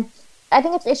 And I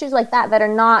think it's issues like that that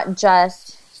are not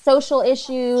just social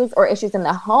issues or issues in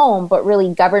the home, but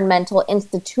really governmental,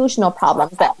 institutional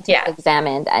problems that need to be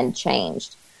examined and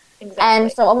changed. Exactly.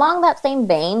 And so along that same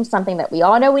vein, something that we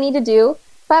all know we need to do,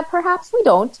 but perhaps we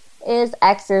don't, is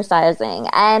exercising.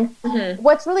 And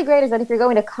what's really great is that if you're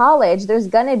going to college, there's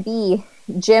going to be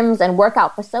gyms and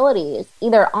workout facilities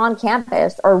either on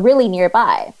campus or really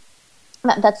nearby.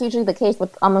 That's usually the case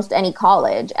with almost any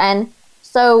college. And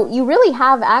so you really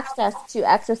have access to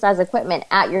exercise equipment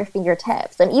at your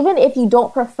fingertips. And even if you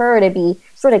don't prefer to be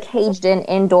sort of caged in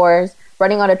indoors,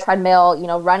 running on a treadmill,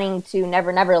 running to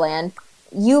Never Never Land,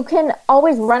 you can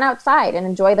always run outside and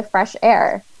enjoy the fresh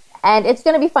air. And it's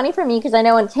going to be funny for me because I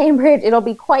know in Cambridge it'll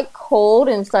be quite cold.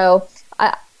 And so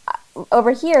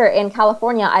over here in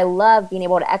California, I love being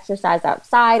able to exercise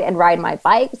outside and ride my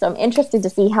bike. So I'm interested to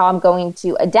see how I'm going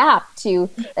to adapt to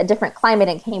a different climate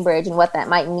in Cambridge and what that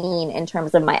might mean in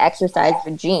terms of my exercise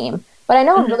regime. But I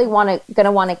know I'm really going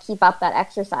to want to keep up that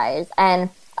exercise. And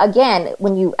again,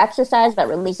 when you exercise, that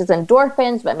releases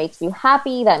endorphins, that makes you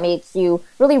happy, that makes you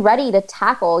really ready to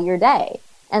tackle your day.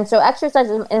 And so exercise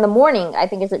in the morning, I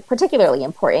think, is particularly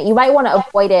important. You might want to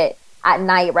avoid it at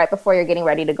night right before you're getting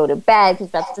ready to go to bed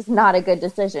because that's just not a good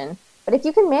decision. But if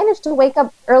you can manage to wake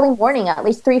up early morning at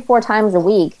least 3-4 times a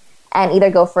week and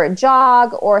either go for a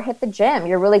jog or hit the gym,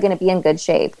 you're really going to be in good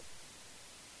shape.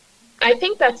 I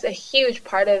think that's a huge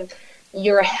part of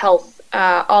your health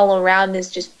all around, is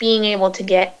just being able to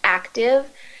get active.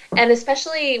 And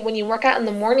especially when you work out in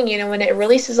the morning, when it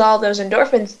releases all those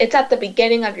endorphins, it's at the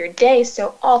beginning of your day.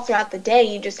 So all throughout the day,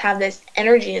 you just have this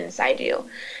energy inside you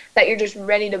that you're just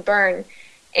ready to burn.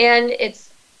 And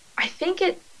I think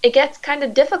it gets kind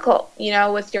of difficult,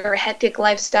 with your hectic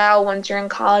lifestyle. Once you're in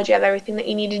college, you have everything that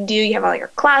you need to do. You have all your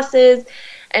classes,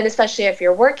 and especially if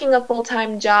you're working a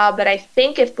full-time job. But I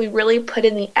think if we really put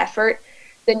in the effort,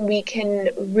 then we can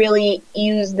really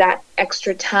use that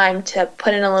extra time to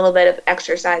put in a little bit of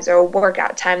exercise or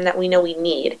workout time that we know we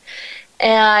need.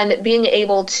 And being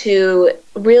able to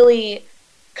really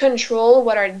control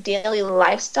what our daily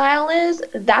lifestyle is,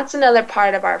 that's another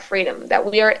part of our freedom, that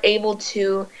we are able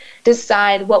to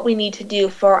decide what we need to do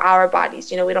for our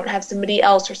bodies. We don't have somebody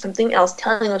else or something else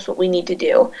telling us what we need to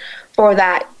do for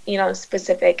that,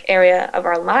 specific area of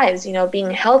our lives, being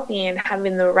healthy and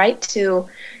having the right to,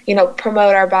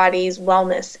 promote our body's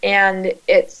wellness. And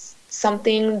it's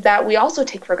something that we also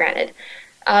take for granted.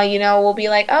 We'll be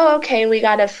like, oh, okay, we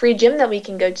got a free gym that we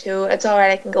can go to. It's all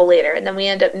right, I can go later. And then we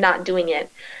end up not doing it.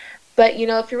 But,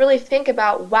 if you really think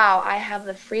about, wow, I have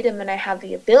the freedom and I have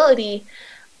the ability,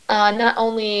 not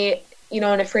only, in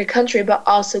a free country, but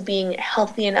also being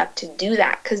healthy enough to do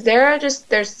that. Because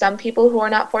there's some people who are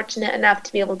not fortunate enough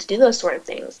to be able to do those sort of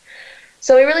things.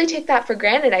 So we really take that for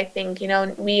granted, I think.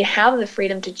 We have the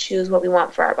freedom to choose what we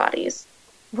want for our bodies.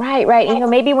 Right.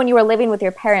 Maybe when you were living with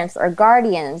your parents or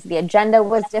guardians, the agenda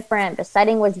was different, the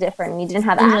setting was different, and you didn't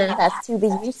have access to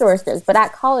these resources. But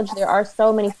at college, there are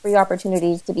so many free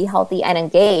opportunities to be healthy and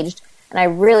engaged, and I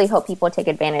really hope people take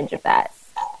advantage of that.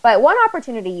 But one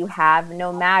opportunity you have,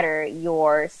 no matter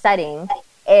your setting,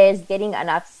 is getting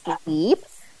enough sleep.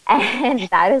 And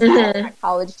that is something that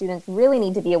college students really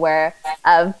need to be aware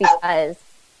of, because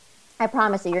I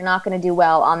promise you're not going to do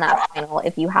well on that final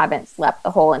if you haven't slept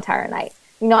the whole entire night.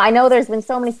 I know there's been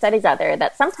so many studies out there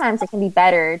that sometimes it can be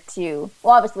better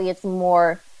obviously it's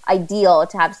more ideal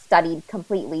to have studied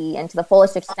completely and to the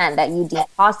fullest extent that you deem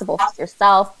possible for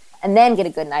yourself and then get a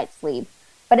good night's sleep.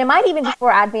 But it might even be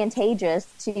more advantageous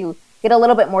to get a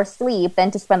little bit more sleep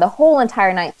than to spend the whole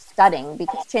entire night studying,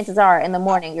 because chances are in the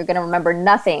morning you're going to remember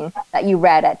nothing that you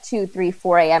read at 2, 3,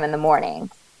 4 a.m. in the morning.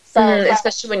 So,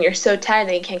 especially when you're so tired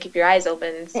that you can't keep your eyes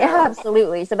open. So. Yeah,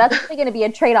 absolutely. So that's really going to be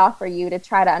a trade-off for you to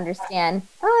try to understand,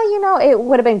 it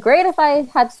would have been great if I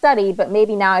had studied, but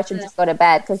maybe now I should just go to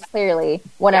bed, because clearly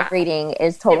what I'm reading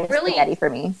is totally spaghetti for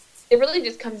me. It really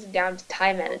just comes down to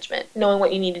time management, knowing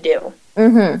what you need to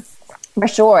do. For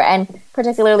sure. And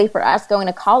particularly for us going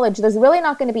to college, there's really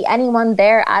not going to be anyone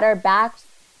there at our backs,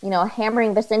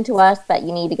 hammering this into us that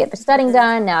you need to get the studying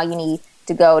done. Now you need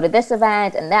to go to this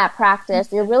event and that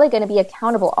practice. You're really going to be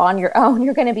accountable on your own.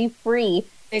 You're going to be free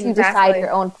to decide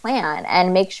your own plan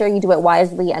and make sure you do it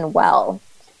wisely and well.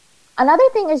 Another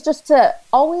thing is just to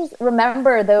always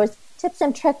remember those tips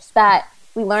and tricks that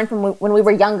we learned from when we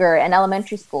were younger in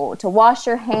elementary school, to wash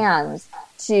your hands,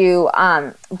 to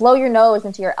blow your nose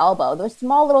into your elbow. Those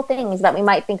small little things that we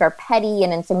might think are petty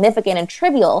and insignificant and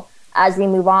trivial, as we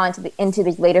move on into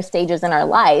these later stages in our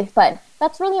life. But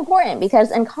that's really important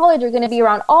because in college, you're going to be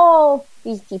around all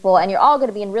these people and you're all going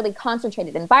to be in really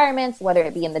concentrated environments, whether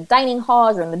it be in the dining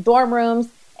halls or in the dorm rooms.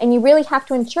 And you really have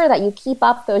to ensure that you keep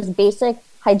up those basic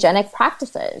hygienic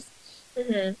practices.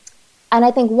 Mm-hmm. And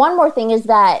I think one more thing is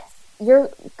that you're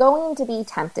going to be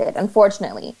tempted,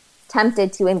 unfortunately,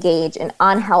 to engage in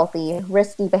unhealthy,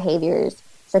 risky behaviors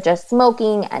such as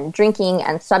smoking and drinking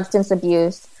and substance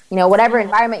abuse. You know, whatever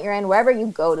environment you're in, wherever you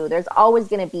go to, there's always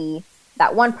going to be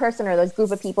that one person or those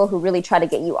group of people who really try to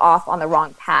get you off on the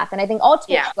wrong path. And I think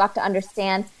ultimately you have to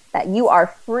understand that you are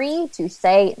free to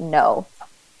say no.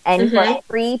 And you are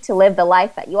free to live the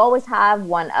life that you always have,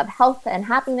 one of health and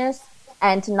happiness,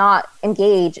 and to not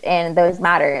engage in those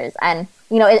matters. And,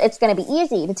 you know, it's going to be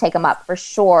easy to take them up for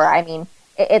sure. I mean,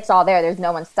 it's all there. There's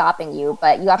no one stopping you,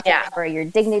 but you have to remember your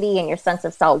dignity and your sense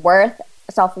of self-worth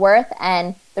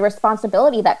and the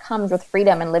responsibility that comes with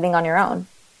freedom and living on your own.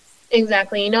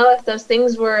 Exactly. You know, if those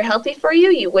things were healthy for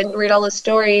you, you wouldn't read all the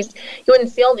stories. You wouldn't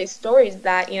see all these stories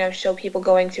that, you know, show people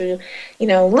going through, you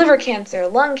know, liver cancer,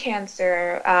 lung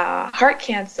cancer, heart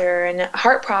cancer, and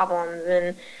heart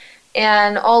problems,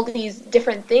 and all these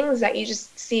different things that you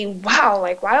just see, wow,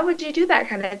 like, why would you do that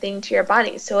kind of thing to your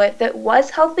body? So if it was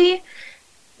healthy,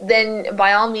 then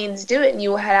by all means do it, and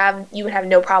you would have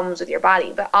no problems with your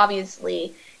body. But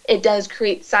obviously, it does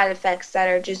create side effects that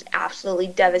are just absolutely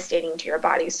devastating to your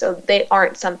body. So they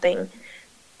aren't something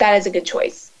that is a good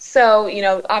choice. So, you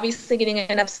know, obviously getting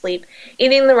enough sleep,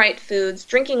 eating the right foods,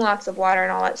 drinking lots of water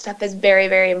and all that stuff is very,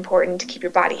 very important to keep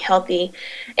your body healthy.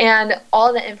 And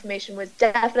all that information was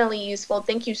definitely useful.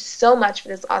 Thank you so much for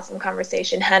this awesome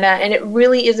conversation, Hannah. And it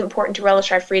really is important to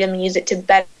relish our freedom and use it to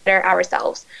better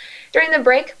ourselves. During the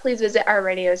break, please visit our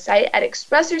radio site at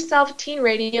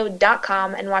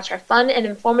expressyourselfteenradio.com and watch our fun and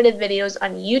informative videos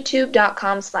on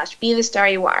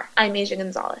youtube.com/BeTheStarYouAre. I'm Asia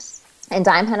Gonzalez. And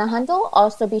I'm Hannah Hundel.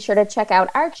 Also be sure to check out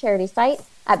our charity site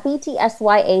at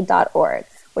btsya.org,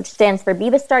 which stands for Be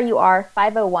the Star You Are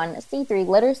 501c3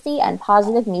 Literacy and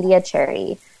Positive Media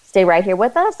Charity. Stay right here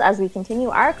with us as we continue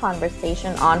our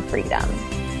conversation on freedom.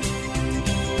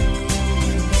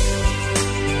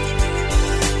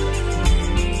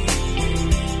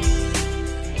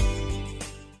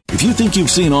 If you think you've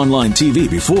seen online TV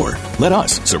before, let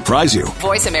us surprise you.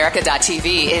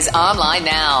 VoiceAmerica.tv is online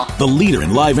now. The leader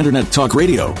in live internet talk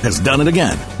radio has done it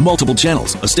again. Multiple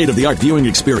channels, a state-of-the-art viewing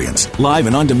experience, live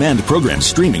and on-demand programs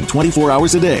streaming 24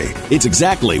 hours a day. It's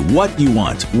exactly what you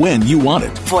want, when you want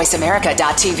it.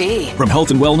 VoiceAmerica.tv. From health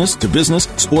and wellness to business,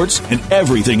 sports, and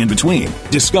everything in between.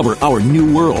 Discover our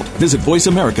new world. Visit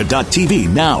VoiceAmerica.tv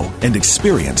now and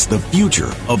experience the future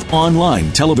of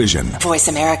online television.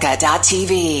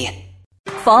 VoiceAmerica.tv.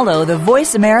 Follow the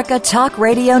Voice America Talk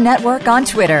Radio Network on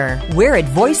Twitter. We're at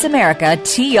Voice America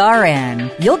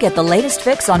TRN. You'll get the latest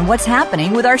fix on what's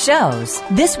happening with our shows,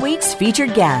 this week's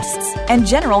featured guests, and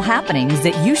general happenings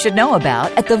that you should know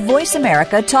about at the Voice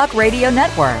America Talk Radio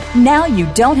Network. Now you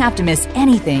don't have to miss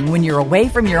anything when you're away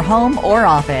from your home or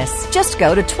office. Just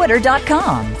go to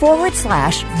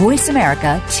twitter.com/Voice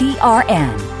America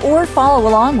TRN or follow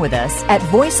along with us at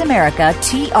Voice America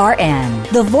TRN,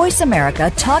 the Voice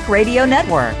America Talk Radio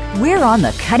Network. We're on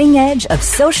the cutting edge of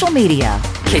social media.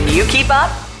 Can you keep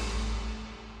up?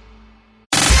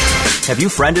 Have you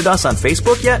friended us on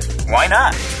Facebook yet? Why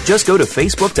not? Just go to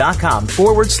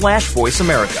facebook.com/Voice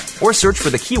America or search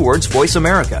for the keywords Voice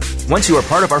America. Once you are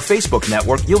part of our Facebook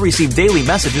network, you'll receive daily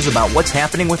messages about what's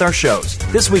happening with our shows,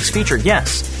 this week's featured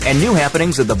guests, and new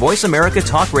happenings at the Voice America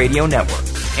Talk Radio Network.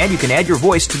 And you can add your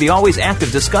voice to the always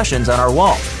active discussions on our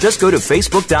wall. Just go to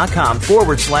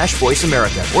facebook.com/Voice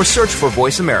America or search for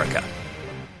Voice America.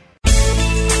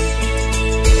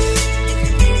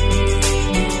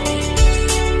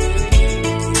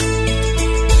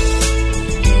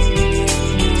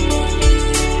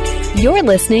 You're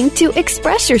listening to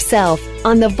Express Yourself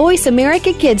on the Voice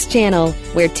America Kids channel,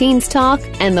 where teens talk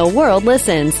and the world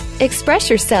listens. Express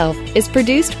Yourself is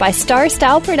produced by Star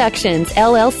Style Productions,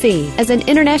 LLC, as an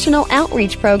international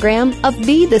outreach program of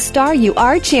Be the Star You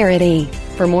Are charity.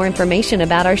 For more information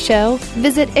about our show,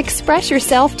 visit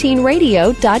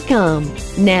expressyourselfteenradio.com.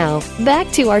 Now,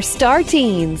 back to our Star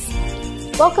Teens.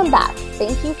 Welcome back.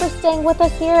 Thank you for staying with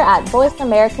us here at Voice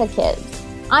America Kids.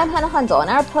 I'm Hannah Hundel, and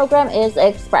our program is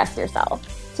Express Yourself.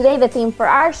 Today, the theme for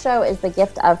our show is the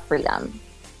gift of freedom.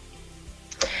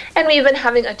 And we've been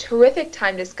having a terrific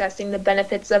time discussing the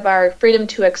benefits of our freedom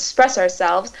to express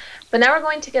ourselves. But now we're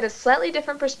going to get a slightly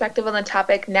different perspective on the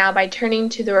topic now by turning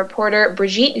to the reporter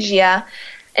Brigitte Gia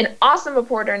An awesome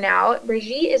reporter now,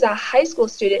 Brigitte is a high school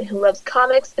student who loves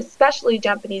comics, especially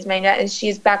Japanese manga, and she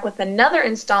is back with another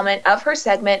installment of her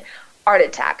segment, Art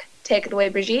Attack. Take it away,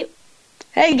 Brigitte.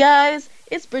 Hey guys,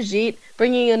 it's Brigitte,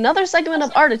 bringing another segment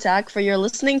of Art Attack for your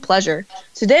listening pleasure.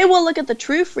 Today we'll look at the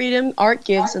true freedom art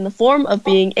gives in the form of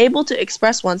being able to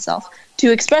express oneself,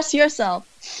 to express yourself.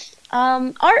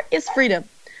 Art is freedom.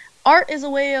 Art is a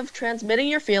way of transmitting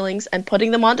your feelings and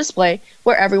putting them on display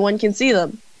where everyone can see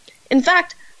them. In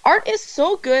fact, art is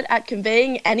so good at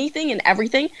conveying anything and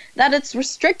everything that it's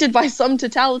restricted by some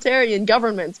totalitarian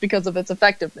governments because of its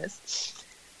effectiveness.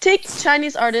 Take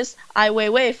Chinese artist Ai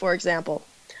Weiwei, for example.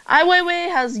 Ai Weiwei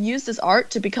has used his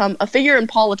art to become a figure in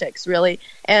politics, really,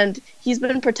 and he's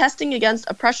been protesting against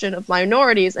oppression of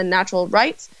minorities and natural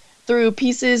rights through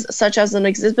pieces such as an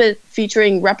exhibit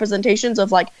featuring representations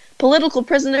of political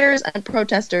prisoners and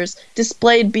protesters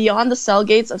displayed beyond the cell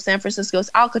gates of San Francisco's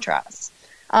Alcatraz.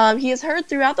 He is heard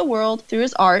throughout the world through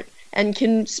his art and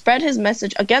can spread his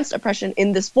message against oppression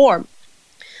in this form.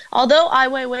 Although Ai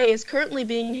Weiwei is currently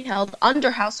being held under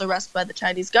house arrest by the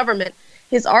Chinese government,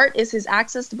 his art is his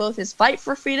access to both his fight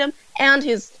for freedom and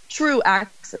his true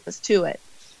access to it.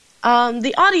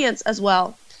 The audience, as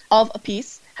well, of a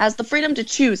piece has the freedom to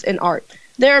choose in art.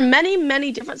 There are many,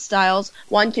 many different styles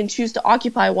one can choose to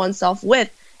occupy oneself with,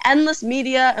 endless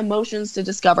media emotions to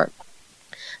discover.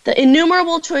 The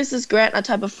innumerable choices grant a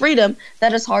type of freedom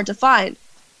that is hard to find,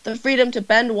 the freedom to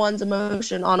bend one's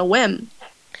emotion on a whim.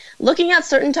 Looking at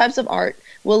certain types of art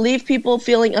will leave people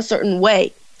feeling a certain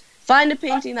way. Find a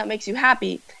painting that makes you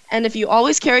happy, and if you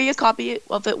always carry a copy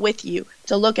of it with you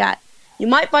to look at, you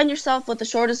might find yourself with the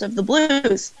shortest of the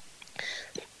blues.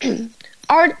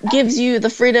 Art gives you the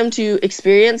freedom to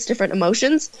experience different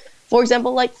emotions. For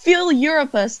example, feel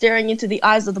Europa staring into the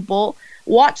eyes of the bull,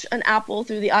 watch an apple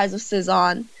through the eyes of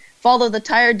Cézanne, follow the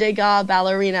tired Degas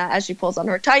ballerina as she pulls on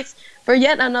her tights for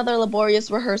yet another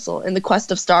laborious rehearsal in the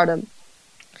quest of stardom.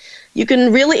 You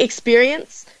can really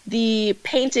experience the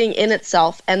painting in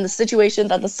itself and the situation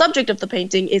that the subject of the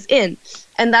painting is in,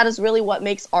 and that is really what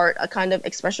makes art a kind of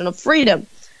expression of freedom.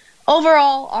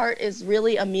 Overall, art is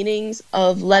really a means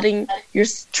of letting your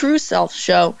true self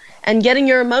show and getting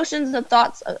your emotions and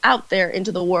thoughts out there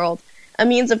into the world, a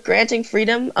means of granting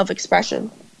freedom of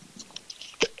expression.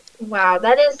 Wow,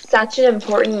 that is such an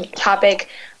important topic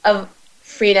of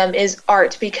freedom, is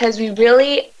art, because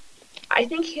I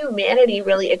think humanity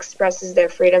really expresses their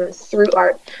freedom through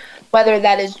art, whether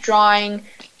that is drawing,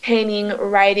 painting,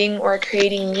 writing, or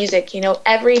creating music.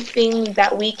 Everything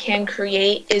that we can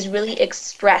create is really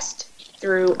expressed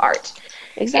through art.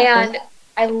 Exactly. And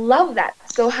I love that.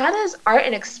 So how does art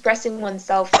and expressing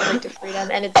oneself relate to freedom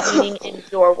and its meaning in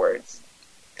your words?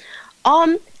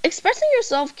 Expressing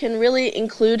yourself can really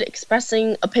include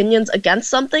expressing opinions against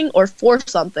something or for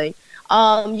something.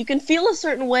 You can feel a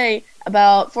certain way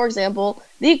about, for example,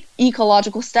 the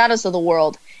ecological status of the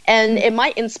world, and it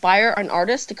might inspire an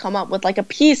artist to come up with a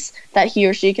piece that he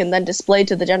or she can then display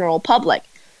to the general public.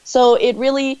 So it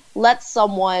really lets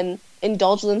someone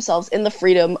indulge themselves in the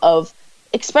freedom of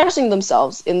expressing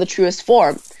themselves in the truest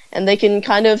form, and they can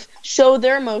kind of show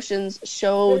their emotions,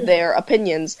 show their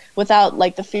opinions without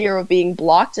the fear of being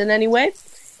blocked in any way.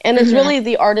 And it's really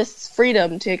the artist's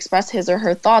freedom to express his or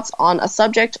her thoughts on a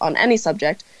subject, on any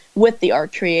subject, with the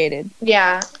art created.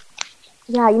 Yeah.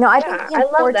 Yeah, I think I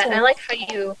love that. And I like how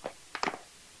you...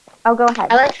 Oh, go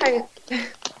ahead. I like how you...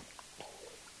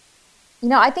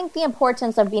 I think the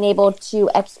importance of being able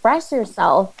to express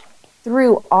yourself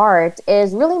through art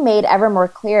is really made ever more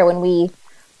clear when we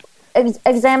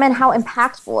examine how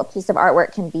impactful a piece of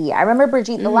artwork can be. I remember,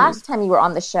 Brigitte, the last time you were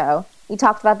on the show, you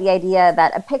talked about the idea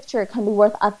that a picture can be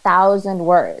worth 1,000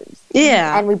 words.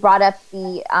 Yeah. And we brought up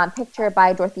the picture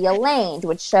by Dorothea Lange,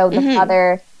 which showed the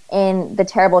father in the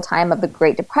terrible time of the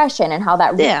Great Depression and how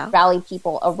that really rallied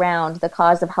people around the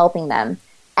cause of helping them.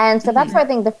 And so that's why I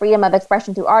think the freedom of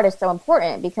expression through art is so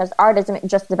important, because art isn't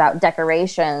just about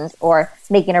decorations or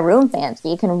making a room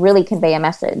fancy. It can really convey a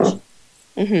message.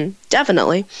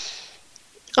 Definitely.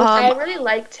 I really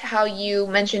liked how you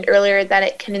mentioned earlier that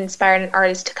it can inspire an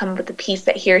artist to come up with a piece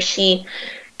that he or she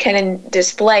can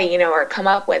display, or come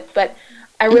up with. But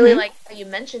I really like how you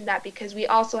mentioned that, because we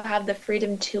also have the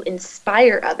freedom to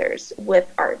inspire others with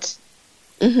art.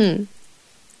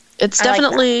 It's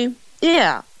definitely,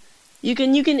 You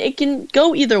can, it can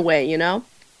go either way, you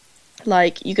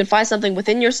can find something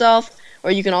within yourself,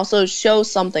 or you can also show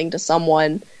something to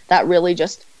someone that really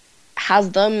just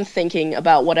has them thinking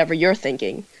about whatever you're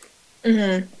thinking.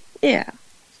 Yeah.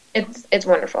 It's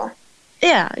wonderful.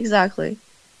 Yeah, exactly.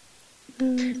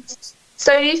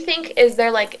 So do you think, is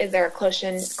there a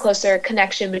closer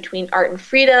connection between art and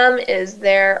freedom?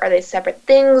 Are they separate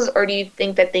things, or do you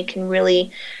think that they can really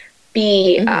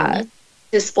be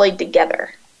displayed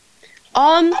together?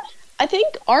 I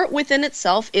think art within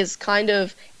itself is kind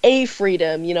of a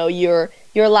freedom. You know, you're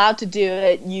allowed to do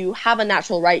it. You have a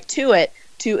natural right to it,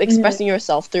 to expressing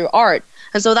yourself through art.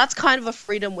 And so that's kind of a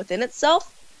freedom within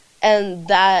itself. And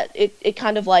that it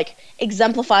kind of like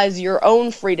exemplifies your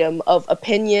own freedom of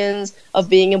opinions, of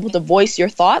being able to voice your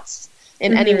thoughts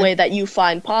in any way that you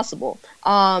find possible.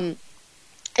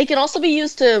 It can also be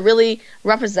used to really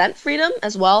represent freedom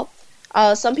as well.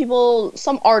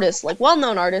 Some artists, like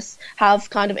well-known artists,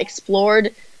 have kind of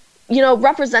explored,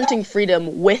 representing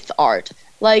freedom with art.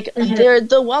 Like, they're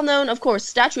the well-known, of course,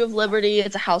 Statue of Liberty.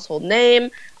 It's a household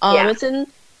name. It's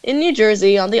in New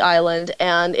Jersey on the island,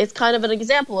 and it's kind of an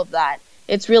example of that.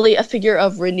 It's really a figure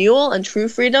of renewal and true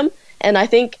freedom, and I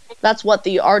think that's what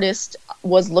the artist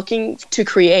was looking to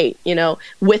create,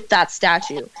 with that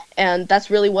statue, and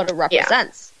that's really what it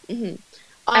represents.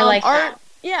 I like art, that.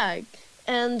 Yeah,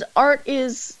 and art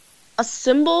is a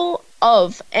symbol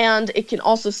of, and it can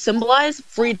also symbolize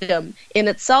freedom in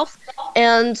itself.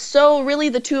 And so really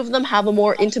the two of them have a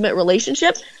more intimate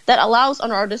relationship that allows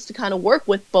an artist to kind of work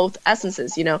with both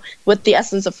essences, with the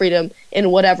essence of freedom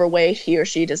in whatever way he or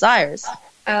she desires.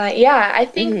 I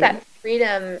think that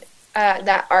freedom,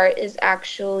 that art is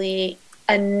actually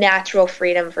a natural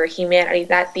freedom for humanity,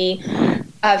 that the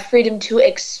freedom to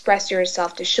express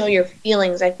yourself, to show your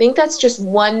feelings. I think that's just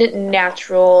one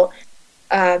natural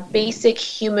basic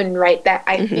human right that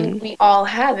I think we all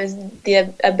have, is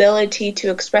the ability to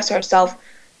express ourselves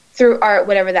through art,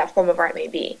 whatever that form of art may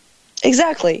be.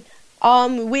 Exactly.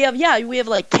 We have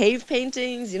like cave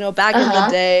paintings, back in the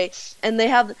day, and they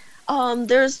have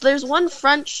there's one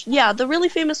French, the really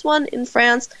famous one in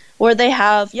France, where they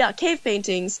have cave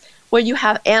paintings where you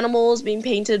have animals being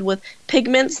painted with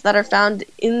pigments that are found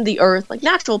in the earth, like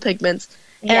natural pigments.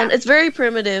 And it's very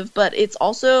primitive, but it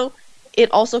also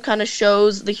kind of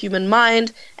shows the human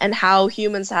mind and how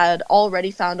humans had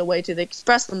already found a way to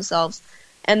express themselves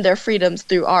and their freedoms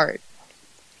through art.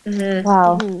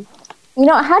 Wow.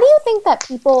 How do you think that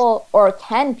people, or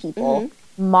can people,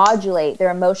 modulate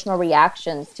their emotional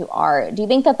reactions to art? Do you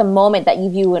think that the moment that you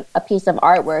view a piece of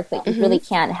artwork that you really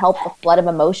can't help the flood of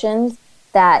emotions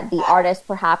that the artist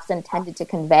perhaps intended to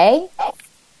convey?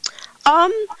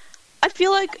 I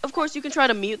feel like, of course, you can try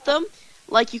to mute them.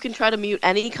 Like, you can try to mute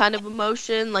any kind of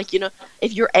emotion. Like,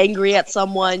 if you're angry at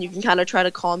someone, you can kind of try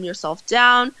to calm yourself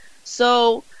down.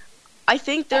 So I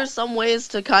think there's some ways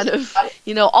to kind of,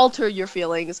 alter your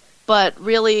feelings. But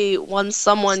really, once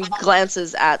someone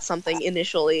glances at something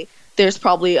initially, there's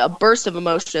probably a burst of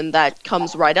emotion that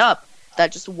comes right up,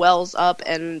 that just wells up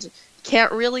and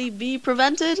can't really be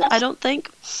prevented, I don't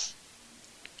think.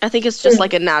 I think it's just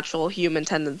like a natural human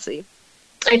tendency.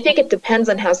 I think it depends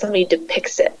on how somebody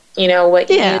depicts it, what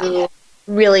you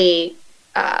really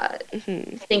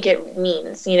think it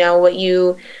means,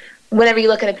 whenever you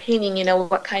look at a painting,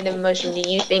 what kind of emotion do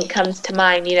you think comes to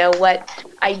mind, what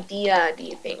idea do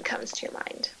you think comes to your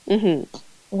mind?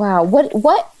 Wow,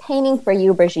 what painting for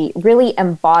you, Brigitte, really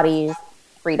embodies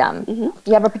freedom? Do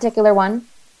you have a particular one?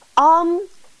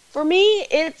 For me,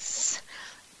 it's,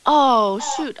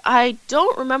 I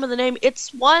don't remember the name.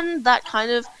 It's one that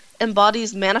kind of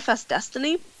embodies Manifest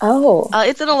Destiny.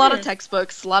 It's in a lot of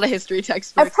textbooks, a lot of history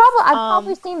textbooks. I've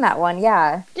probably seen that one.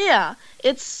 Yeah,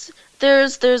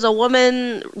 there's a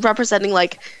woman representing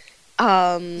like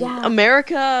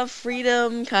America,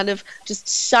 freedom, kind of just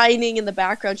shining in the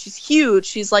background. She's huge,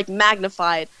 she's like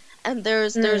magnified, and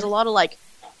there's a lot of like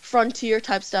frontier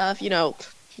type stuff,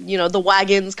 the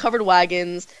wagons, covered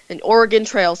wagons, and Oregon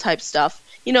Trail type stuff,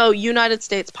 United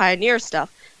States pioneer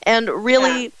stuff. And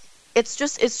really, it's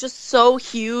just so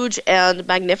huge and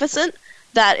magnificent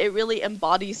that it really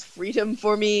embodies freedom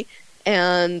for me.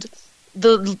 And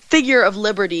the figure of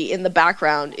Liberty in the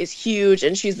background is huge,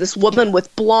 and she's this woman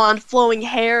with blonde flowing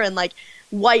hair and like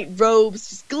white robes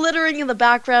just glittering in the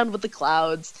background with the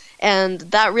clouds. And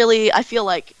that really, I feel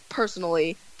like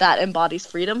personally, that embodies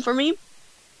freedom for me.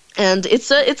 And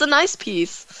it's a nice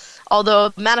piece,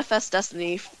 although Manifest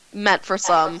Destiny meant for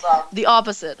some the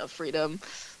opposite of freedom.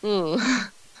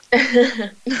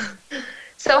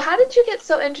 So how did you get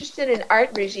so interested in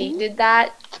art, Brigitte? Did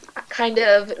that kind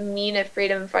of mean a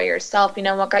freedom for yourself?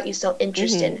 What got you so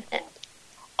interested in it?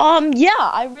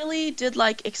 I really did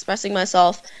like expressing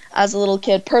myself as a little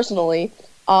kid personally.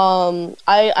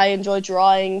 I enjoy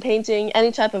drawing, painting,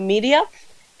 any type of media,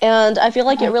 and I feel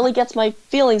like it really gets my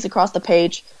feelings across the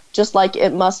page, just like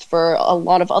it must for a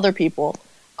lot of other people.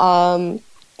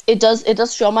 it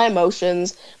does show my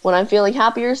emotions. When I'm feeling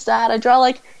happy or sad, I draw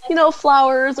like,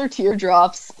 flowers or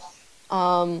teardrops.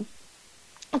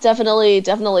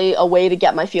 Definitely a way to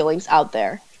get my feelings out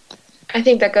there. I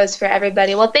think that goes for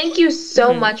everybody. Well, thank you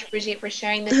so much, Brigitte, for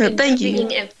sharing this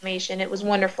intriguing information. It was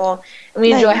wonderful, and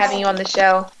we enjoy having you on the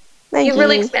show. You've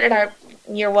really expanded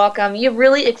you're welcome. You've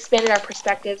really expanded our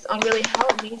perspectives on really how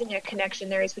amazing a connection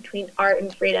there is between art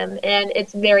and freedom, and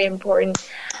it's very important.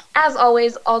 As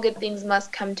always, all good things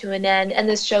must come to an end, and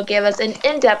this show gave us an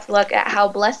in-depth look at how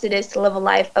blessed it is to live a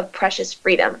life of precious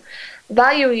freedom.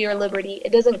 Value your liberty.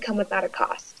 It doesn't come without a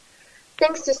cost.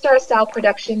 Thanks to Star Style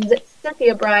Productions,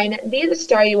 Cynthia Bryan, Be the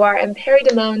Star You Are, and Perry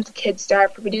Damone's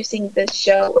KidStar for producing this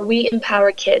show where we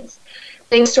empower kids.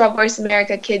 Thanks to our Voice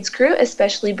America Kids crew,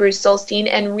 especially Bruce Solstein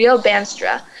and Rio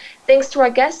Banstra. Thanks to our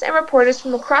guests and reporters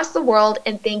from across the world,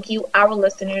 and thank you, our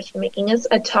listeners, for making us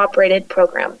a top-rated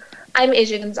program. I'm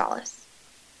Asia Gonzalez.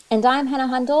 And I'm Hannah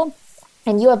Hundel,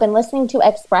 and you have been listening to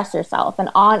Express Yourself, an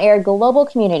on-air global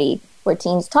community where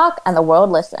teens talk and the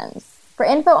world listens. For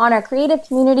info on our creative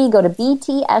community, go to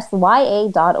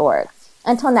btsya.org.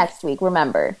 Until next week,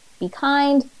 remember, be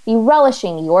kind, be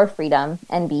relishing your freedom,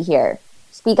 and be here.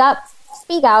 Speak up,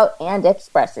 speak out, and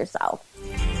express yourself.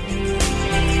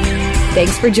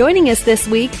 Thanks for joining us this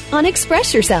week on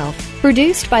Express Yourself,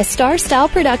 produced by Star Style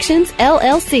Productions,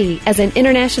 LLC, as an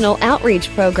international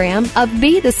outreach program of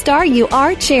Be the Star You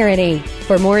Are charity.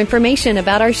 For more information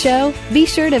about our show, be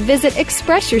sure to visit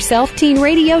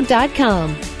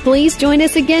ExpressYourselfTeenRadio.com. Please join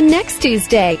us again next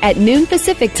Tuesday at noon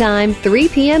Pacific Time, 3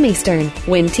 p.m. Eastern,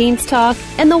 when teens talk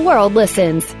and the world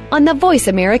listens on the Voice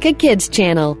America Kids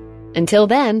channel. Until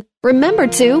then, remember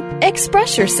to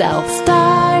express yourself.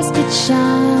 Stars could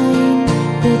shine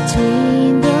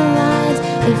between the lines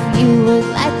if you would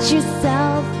let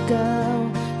yourself go.